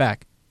call you right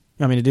back.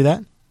 You want me to do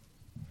that?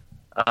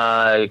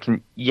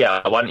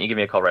 Yeah. Why don't you give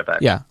me a call right back?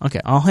 Yeah. Okay.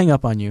 I'll hang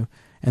up on you.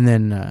 And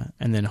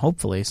then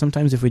hopefully,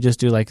 sometimes if we just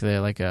do like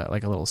a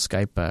little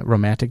Skype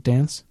romantic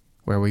dance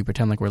where we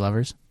pretend like we're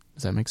lovers,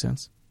 does that make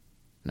sense?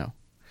 No.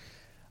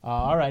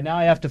 All right, now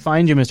I have to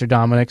find you, Mr.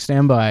 Dominic.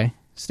 Stand by,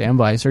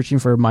 searching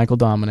for Michael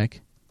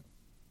Dominic.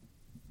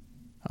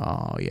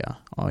 Oh yeah.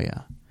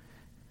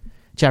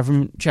 Chat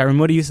room,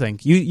 what do you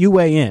think? You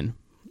weigh in.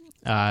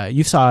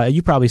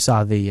 You probably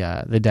saw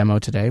the demo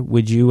today.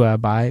 Would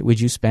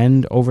you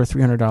spend over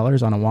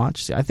 $300 on a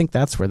watch? See, I think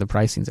that's where the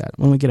pricing's at.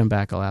 When we get him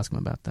back, I'll ask him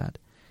about that.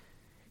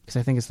 Because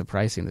I think it's the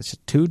pricing that's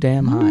just too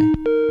damn high.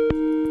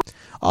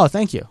 Oh,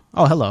 thank you.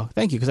 Oh, hello.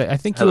 Thank you. Because I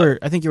think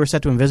you were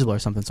set to invisible or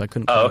something, so I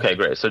couldn't. Oh, okay,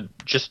 great. So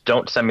just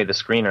don't send me the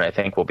screen, and I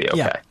think we'll be okay.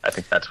 Yeah. I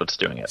think that's what's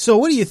doing it. So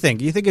what do you think?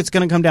 Do you think it's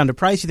going to come down to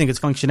price? You think it's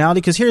functionality?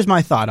 Because here's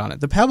my thought on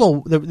it. The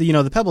Pebble,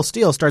 the Pebble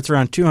Steel starts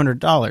around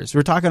 $200.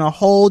 We're talking a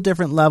whole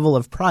different level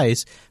of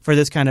price for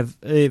this kind of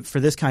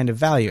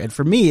value. And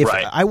for me, if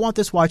I want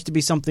this watch to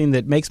be something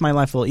that makes my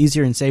life a little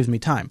easier and saves me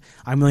time,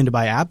 I'm willing to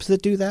buy apps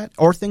that do that,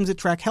 or things that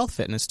track health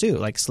fitness too,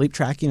 like sleep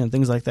tracking and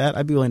things like that.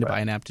 I'd be willing to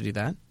buy an app to do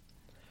that.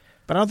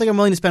 But I don't think I'm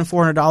willing to spend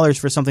 $400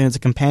 for something that's a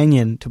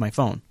companion to my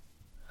phone.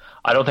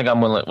 I don't think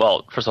I'm willing.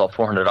 Well, first of all,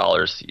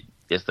 $400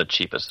 is the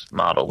cheapest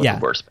model with the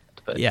worst.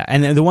 But yeah,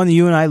 and the one that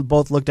you and I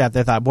both looked at,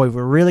 they thought, boy, if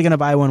we're really going to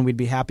buy one, we'd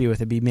be happy with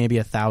it. It'd be maybe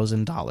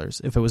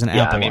 $1,000 if it was an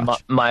Apple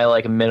Watch. My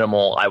like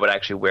minimal, I would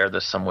actually wear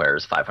this somewhere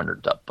is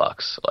 $500,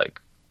 like,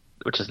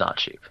 which is not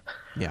cheap.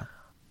 Yeah.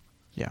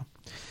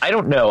 I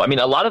don't know. I mean,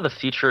 a lot of the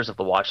features of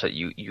the watch that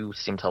you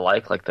seem to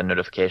like the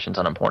notifications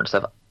on important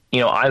stuff.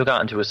 I've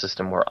gotten to a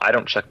system where I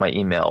don't check my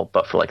email,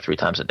 but for like 3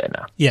 times a day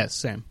now. Yes,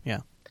 same.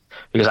 Yeah.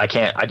 Because I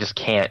just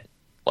can't,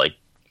 like,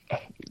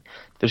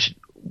 there's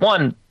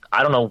one,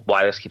 I don't know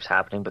why this keeps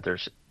happening, but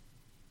there's,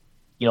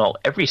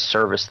 every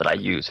service that I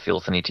use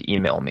feels the need to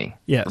email me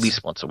at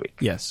least once a week.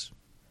 Yes.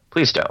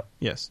 Please don't.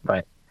 Yes.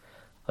 Right.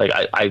 Like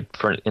I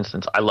for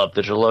instance, I love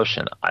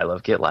DigitalOcean. I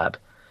love GitLab.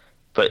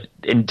 But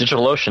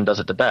DigitalOcean does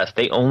it the best.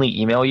 They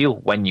only email you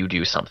when you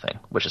do something,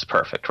 which is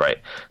perfect, right?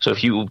 So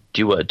if you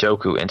do a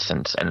Doku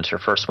instance and it's your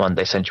first one,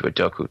 they send you a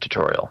Doku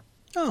tutorial.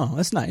 Oh,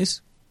 that's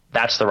nice.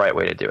 That's the right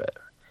way to do it.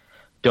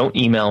 Don't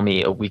email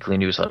me a weekly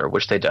newsletter,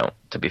 which they don't,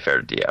 to be fair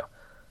to Dio.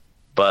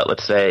 But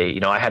let's say,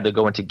 I had to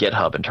go into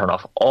GitHub and turn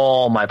off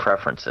all my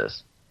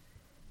preferences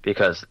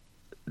because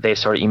they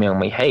started emailing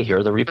me, hey, here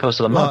are the repos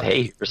of the month.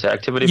 Hey, here's the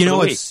activity for the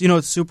week.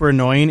 What's super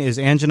annoying is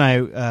Ange and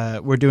I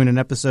were doing an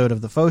episode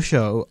of the Faux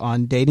Show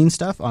on dating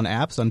stuff, on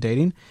apps, on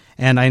dating,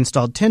 and I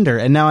installed Tinder,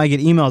 and now I get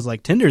emails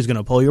like, Tinder's going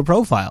to pull your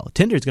profile.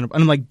 And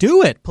I'm like,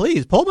 do it,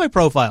 please, pull my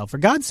profile. For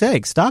God's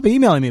sake, stop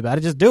emailing me about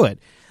it, just do it.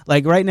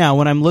 Like right now,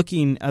 when I'm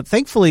looking,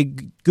 thankfully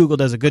Google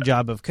does a good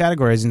job of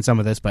categorizing some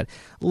of this, but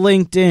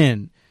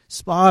LinkedIn,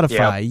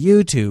 Spotify,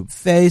 YouTube,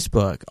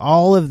 Facebook,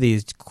 all of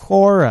these,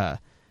 Quora,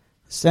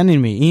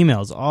 sending me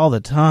emails all the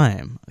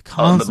time,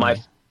 constantly. But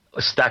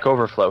my Stack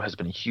Overflow has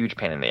been a huge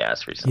pain in the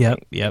ass recently.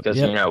 Yep.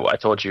 Because, I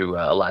told you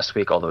last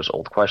week all those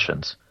old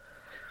questions.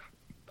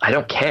 I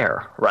don't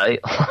care, right?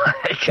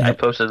 I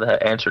posted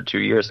that answer 2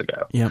 years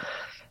ago. Yep.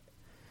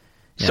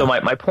 So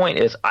my point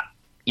is,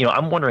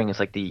 I'm wondering is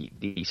like the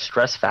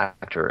stress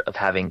factor of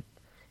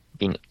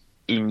being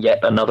in yet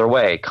another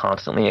way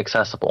constantly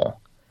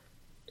accessible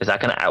is that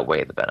going to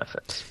outweigh the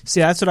benefits? See,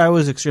 that's what I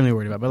was extremely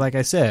worried about. But like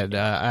I said,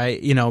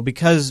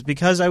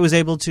 because I was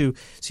able to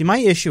see, my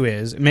issue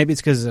is, maybe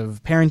it's because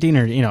of parenting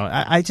or,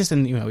 I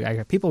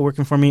got people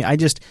working for me. I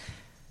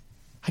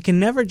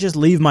can never just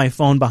leave my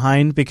phone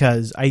behind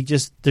because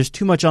there's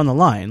too much on the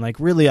line. Like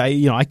really,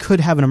 I could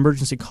have an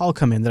emergency call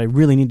come in that I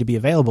really need to be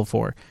available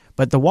for.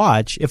 But the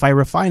watch, if I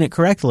refine it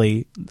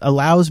correctly,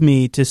 allows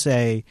me to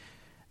say,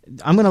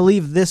 I'm going to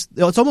leave this.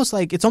 It's almost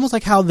like how it's almost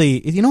like how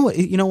the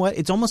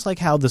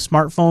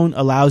smartphone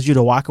allows you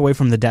to walk away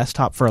from the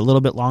desktop for a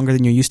little bit longer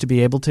than you used to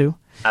be able to.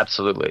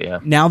 Absolutely, yeah.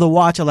 Now the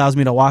watch allows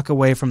me to walk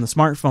away from the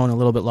smartphone a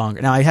little bit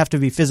longer. Now I have to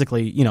be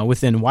physically,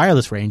 within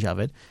wireless range of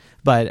it,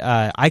 but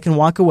I can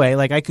walk away.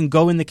 Like I can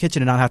go in the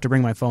kitchen and not have to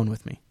bring my phone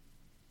with me.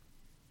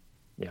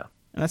 Yeah,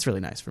 and that's really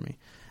nice for me.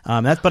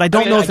 But I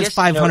don't know if it's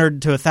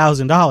 $500 to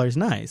 $1,000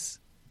 nice.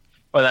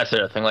 Well, that's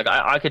the other thing. Like,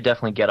 I could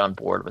definitely get on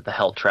board with the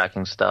health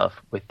tracking stuff,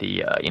 with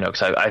the,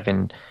 because I've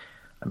been,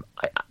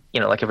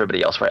 like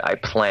everybody else, right? I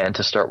plan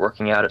to start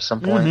working out at some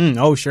point. Mm-hmm.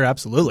 Oh, sure,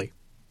 absolutely.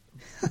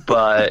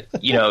 But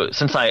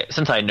since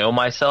I know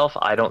myself,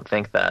 I don't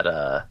think that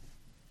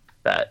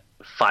that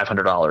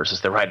 $500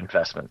 is the right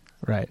investment.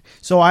 Right.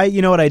 So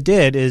what I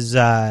did is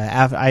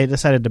I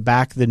decided to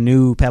back the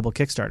new Pebble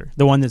Kickstarter,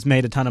 the one that's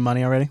made a ton of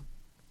money already.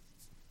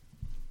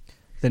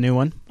 The new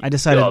one. I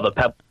decided. Oh,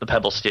 the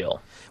Pebble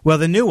Steel. Well,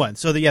 the new one.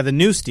 So the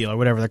new Steel or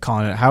whatever they're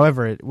calling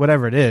it,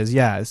 whatever it is.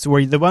 Yeah. So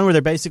the one where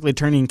they're basically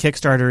turning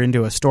Kickstarter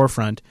into a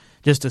storefront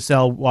just to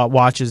sell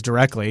watches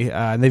directly.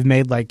 And they've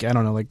made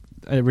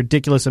a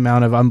ridiculous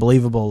amount of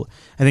unbelievable,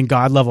 I think,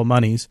 God level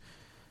monies.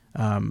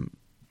 I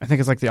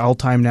think it's like the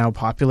all-time now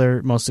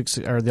popular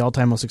the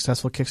all-time most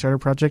successful Kickstarter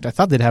project. I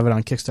thought they'd have it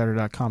on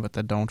Kickstarter.com, but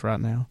they don't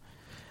right now.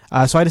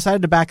 So I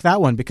decided to back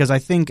that one because I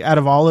think out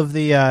of all of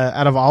the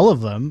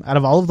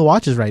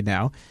watches right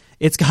now,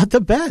 it's got the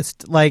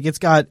best. Like it's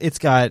got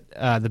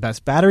the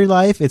best battery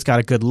life. It's got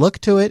a good look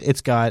to it.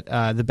 It's got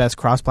the best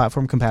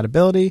cross-platform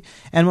compatibility,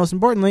 and most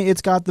importantly,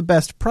 it's got the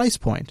best price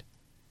point.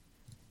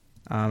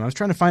 I was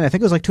trying to find. I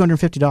think it was like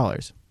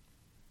 $250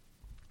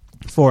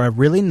 for a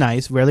really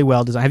nice, really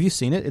well designed. Have you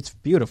seen it? It's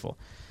beautiful.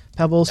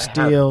 Pebble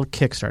Steel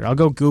Kickstarter. I'll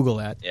go Google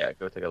that. Yeah,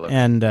 go take a look.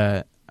 And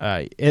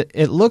it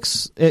kind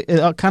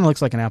of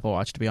looks like an Apple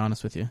Watch, to be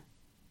honest with you.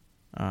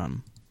 I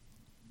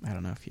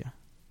don't know if you.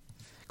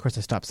 Of course,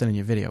 I stopped sending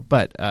you video,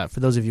 but for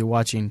those of you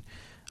watching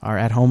our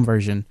at-home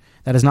version,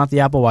 that is not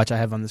the Apple Watch I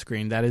have on the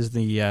screen. That is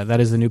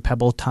the new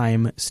Pebble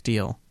Time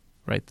Steel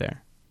right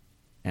there,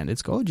 and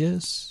it's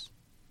gorgeous.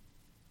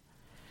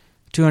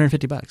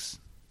 $250.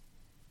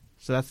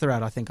 So that's the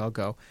route I think I'll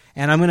go,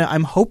 and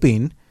I'm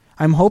hoping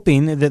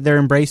that they're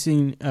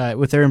embracing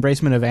with their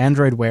embracement of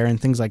Android Wear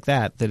and things like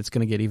that it's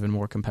going to get even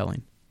more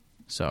compelling.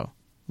 So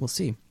we'll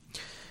see.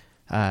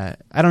 I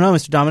don't know,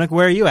 Mr. Dominic,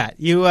 where are you at?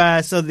 You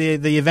so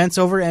the event's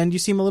over and you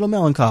seem a little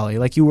melancholy.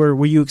 Like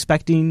were you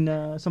expecting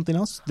something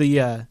else?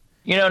 No,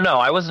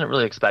 I wasn't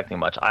really expecting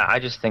much. I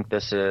just think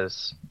this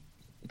is,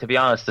 to be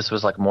honest, this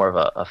was like more of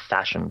a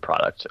fashion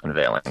product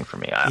unveiling for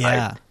me.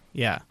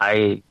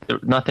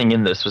 Nothing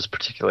in this was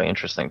particularly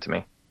interesting to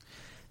me.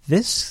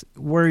 This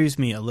worries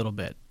me a little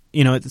bit.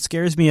 It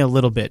scares me a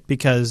little bit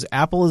because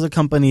Apple is a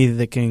company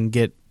that can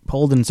get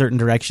pulled in certain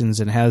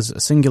directions and has a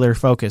singular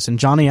focus. And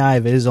Johnny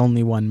Ive is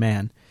only one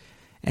man.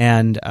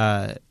 And,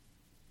 I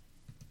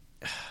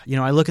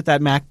look at that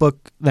MacBook,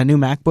 that new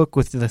MacBook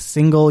with the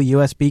single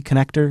USB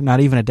connector, not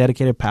even a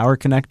dedicated power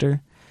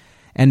connector.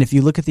 And if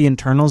you look at the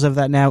internals of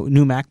that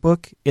new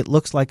MacBook, it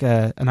looks like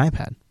an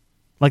iPad.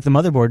 Like the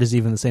motherboard is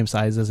even the same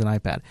size as an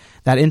iPad.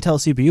 That Intel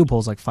CPU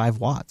pulls like 5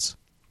 watts.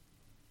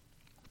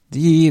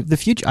 The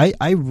future,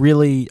 I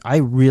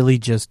really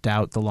just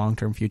doubt the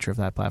long-term future of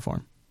that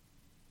platform.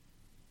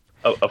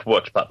 Of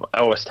which platform?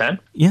 OS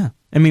X? Yeah,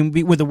 I mean,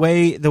 with the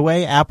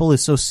way Apple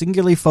is so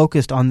singularly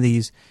focused on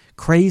these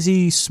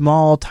crazy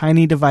small,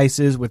 tiny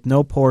devices with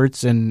no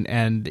ports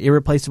and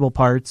irreplaceable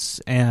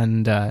parts,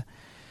 and I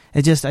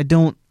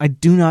do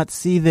not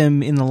see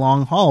them in the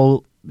long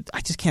haul.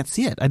 I just can't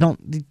see it. I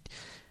don't.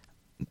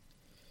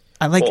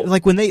 I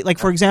like when they,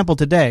 for example,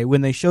 today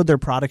when they showed their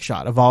product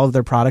shot of all of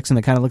their products and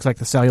it kind of looks like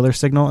the cellular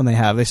signal, and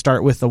they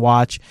start with the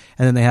watch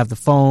and then they have the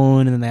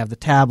phone and then they have the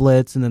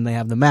tablets and then they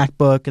have the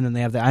MacBook and then they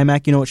have the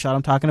iMac. You know what shot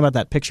I'm talking about?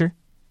 That picture?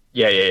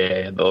 Yeah.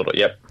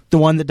 Yep. The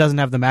one that doesn't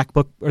have the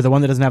MacBook or the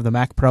one that doesn't have the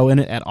Mac Pro in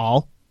it at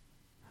all.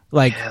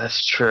 Like, yeah,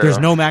 that's true. There's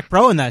no Mac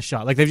Pro in that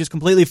shot. Like, they've just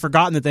completely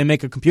forgotten that they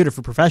make a computer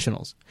for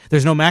professionals.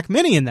 There's no Mac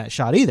Mini in that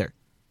shot either.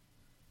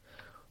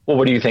 Well,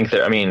 what do you think?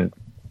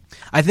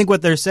 I think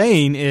what they're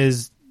saying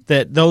is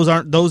that those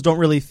don't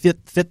really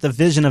fit the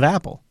vision of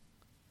Apple.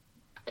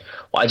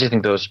 Well, I just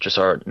think those just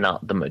are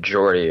not the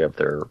majority of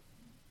their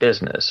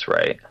business,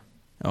 right?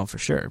 Oh, for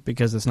sure,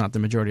 because it's not the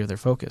majority of their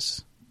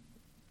focus.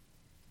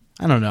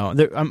 I don't know.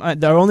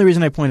 The only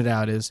reason I pointed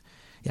out is,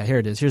 yeah, here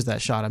it is. Here's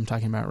that shot I'm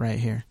talking about right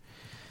here.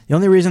 The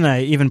only reason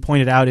I even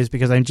point it out is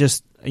because I'm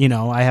just,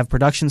 I have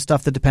production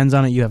stuff that depends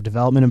on it. You have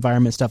development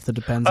environment stuff that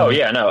depends on it. Oh,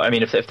 yeah, no. I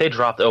mean, if they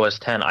dropped OS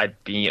 10,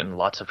 I'd be in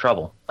lots of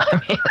trouble.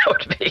 I mean, that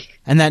would be...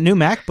 And that new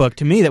MacBook,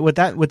 to me, what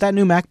that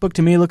new MacBook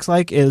to me looks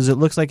like is it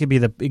looks like it'd be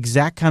the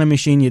exact kind of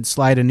machine you'd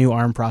slide a new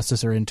ARM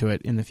processor into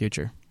it in the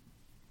future.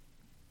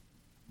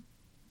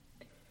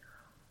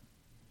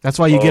 That's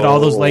why you get all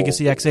those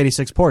legacy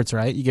x86 ports,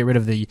 right? You get rid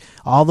of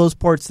all those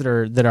ports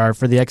that are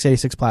for the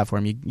x86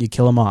 platform. You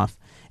kill them off.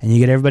 And you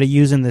get everybody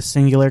using this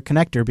singular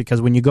connector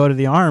because when you go to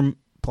the ARM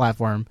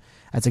platform,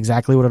 that's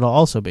exactly what it'll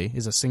also be,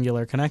 is a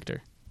singular connector.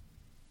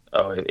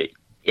 Oh,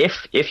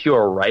 if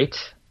you're right,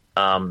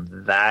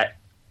 that...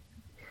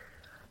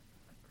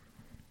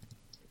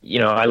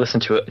 I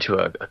listened to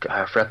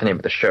I forgot the name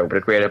of the show, but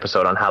a great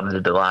episode on how they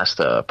did the last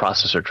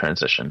processor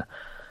transition.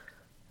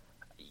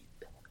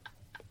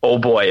 Oh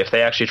boy, if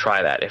they actually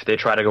try that, if they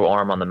try to go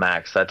ARM on the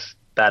Macs,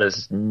 that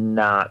is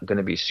not going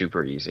to be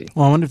super easy.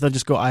 Well, I wonder if they'll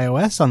just go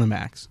iOS on the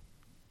Macs.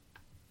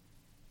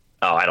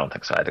 Oh, I don't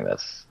think so. I think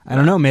that's... I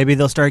don't know. Maybe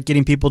they'll start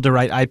getting people to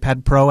write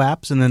iPad Pro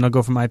apps, and then they'll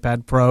go from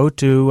iPad Pro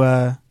to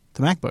the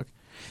MacBook.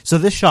 So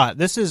this shot,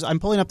 I'm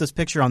pulling up this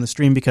picture on the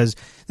stream because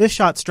this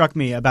shot struck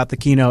me about the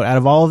keynote. Out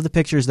of all of the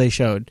pictures they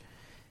showed,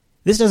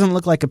 this doesn't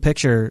look like a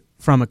picture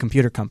from a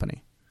computer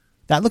company.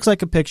 That looks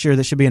like a picture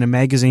that should be in a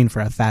magazine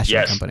for a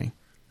fashion company.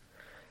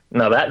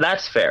 No,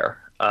 that's fair.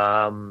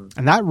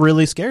 And that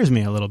really scares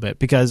me a little bit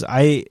because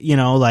I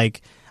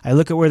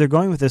look at where they're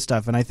going with this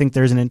stuff, and I think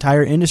there's an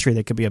entire industry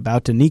that could be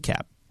about to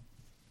kneecap.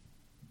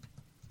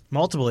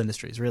 Multiple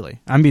industries,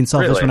 really. I'm being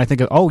selfish when I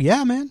think of, oh,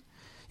 yeah, man.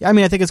 Yeah, I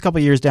mean, I think it's a couple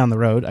of years down the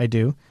road, I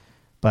do.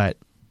 But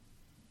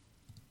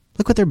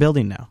look what they're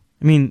building now.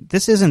 I mean,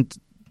 this isn't,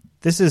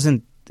 I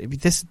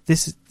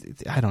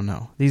don't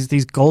know.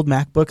 These gold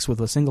MacBooks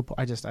with a single,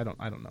 I don't know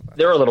about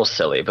They're a little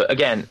silly, but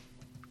again,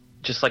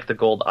 just like the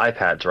gold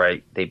iPads,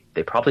 right?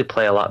 They probably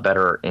play a lot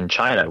better in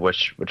China,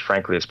 which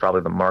frankly is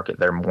probably the market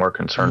they're more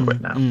concerned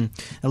with now. Now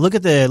look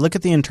at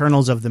the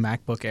internals of the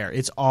MacBook Air.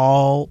 It's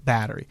all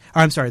battery.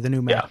 Or I'm sorry, the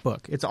new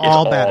MacBook. It's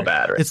all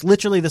battery. It's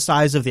literally the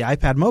size of the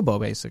iPad Mobo,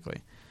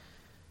 basically.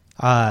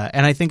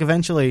 And I think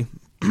eventually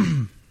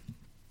it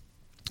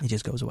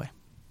just goes away.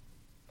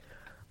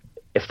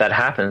 If that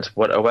happens,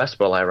 what OS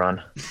will I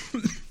run?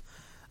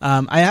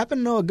 I happen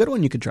to know a good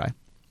one you could try.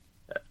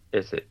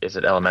 Is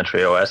it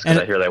Elementary OS? Because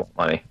I hear they want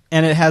money.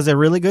 And it has a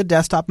really good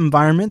desktop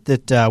environment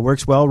that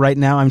works well. Right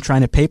now I'm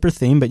trying a paper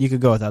theme, but you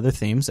could go with other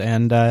themes,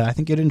 and I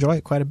think you'd enjoy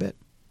it quite a bit.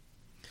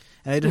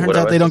 And it turns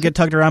out they don't get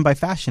tugged around by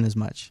fashion as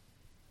much.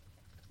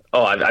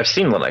 Oh, I've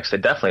seen Linux. They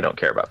definitely don't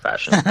care about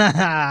fashion.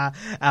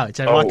 Ouch.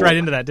 I walked right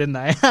into that, didn't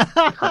I?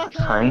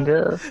 Kind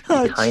of.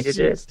 Kind of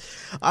did.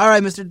 All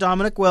right, Mr.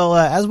 Dominic. Well,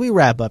 as we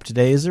wrap up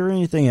today, is there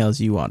anything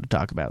else you want to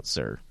talk about,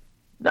 sir?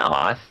 No,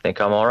 I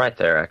think I'm all right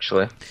there,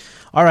 actually.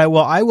 All right,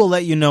 well, I will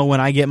let you know when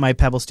I get my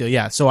Pebble Steel.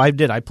 Yeah, so I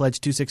did. I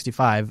pledged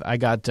 $265. I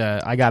got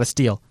a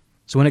Steel.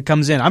 So when it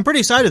comes in, I'm pretty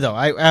excited though.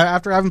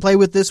 After having played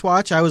with this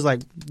watch, I was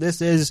like,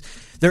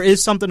 there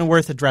is something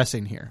worth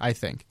addressing here, I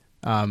think.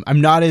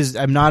 I'm not as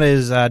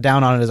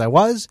down on it as I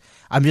was.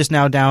 I'm just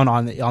now down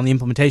on the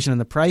implementation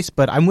and the price,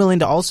 but I'm willing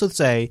to also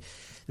say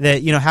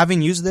that,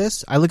 having used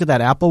this, I look at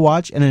that Apple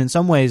Watch, and in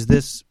some ways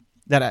this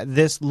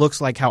looks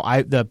like how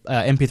the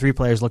MP3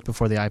 players looked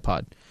before the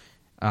iPod.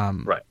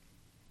 Right.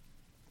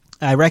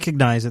 I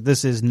recognize that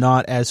this is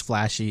not as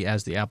flashy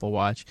as the Apple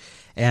Watch,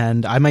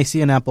 and I might see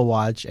an Apple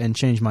Watch and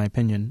change my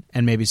opinion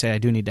and maybe say I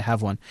do need to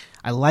have one.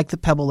 I like the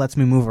Pebble lets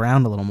me move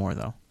around a little more,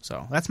 though.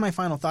 So that's my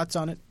final thoughts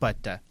on it, but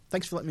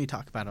thanks for letting me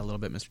talk about it a little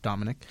bit, Mr.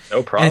 Dominic.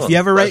 No problem. And if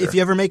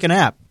you ever make an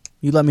app,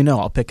 you let me know.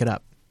 I'll pick it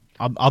up.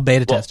 I'll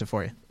beta test it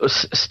for you.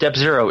 Step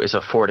zero is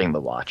affording the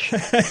watch.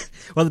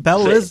 Well, the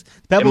Pebble is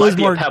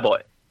more... Pebble.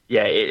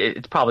 Yeah,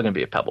 it's probably going to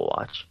be a Pebble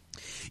watch.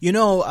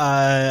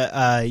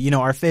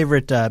 Our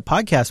favorite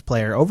podcast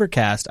player,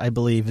 Overcast, I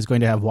believe, is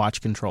going to have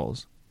watch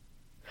controls.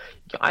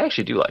 I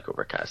actually do like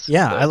Overcast.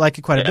 Yeah, I like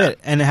it quite a bit.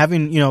 And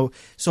having,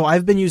 so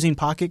I've been using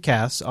Pocket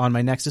Casts on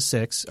my Nexus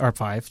 6, or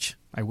 5,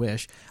 I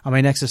wish, on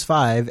my Nexus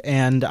 5,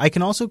 and I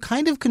can also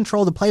kind of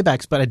control the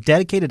playbacks, but a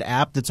dedicated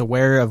app that's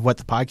aware of what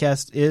the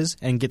podcast is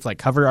and gets like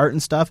cover art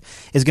and stuff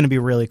is going to be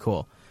really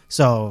cool.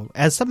 So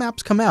as some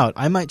apps come out,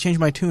 I might change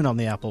my tune on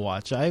the Apple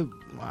Watch.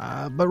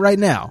 But right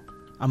now,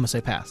 I'm going to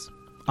say pass.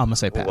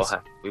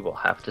 We will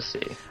have to see.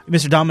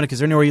 Mr. Dominic, is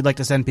there anywhere you'd like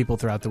to send people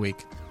throughout the week?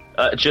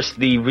 Just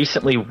the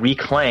recently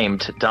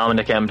reclaimed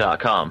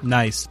DominicM.com.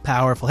 Nice.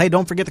 Powerful. Hey,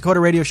 don't forget the Coda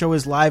Radio Show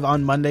is live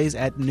on Mondays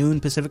at noon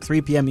Pacific,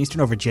 3 p.m.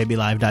 Eastern over at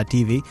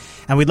jblive.tv.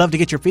 And we'd love to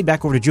get your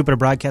feedback over to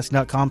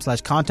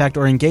jupiterbroadcasting.com/contact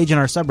or engage in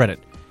our subreddit.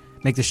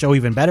 Make the show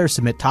even better,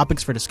 submit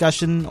topics for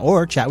discussion,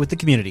 or chat with the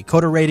community.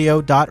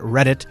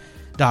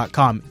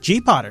 CodaRadio.reddit.com.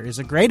 Gpotter is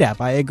a great app.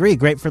 I agree.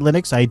 Great for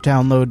Linux. I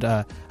download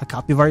a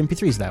copy of our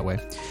MP3s that way.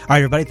 All right,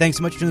 everybody. Thanks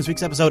so much for doing this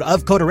week's episode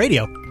of Coda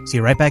Radio. See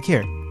you right back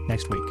here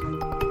next week.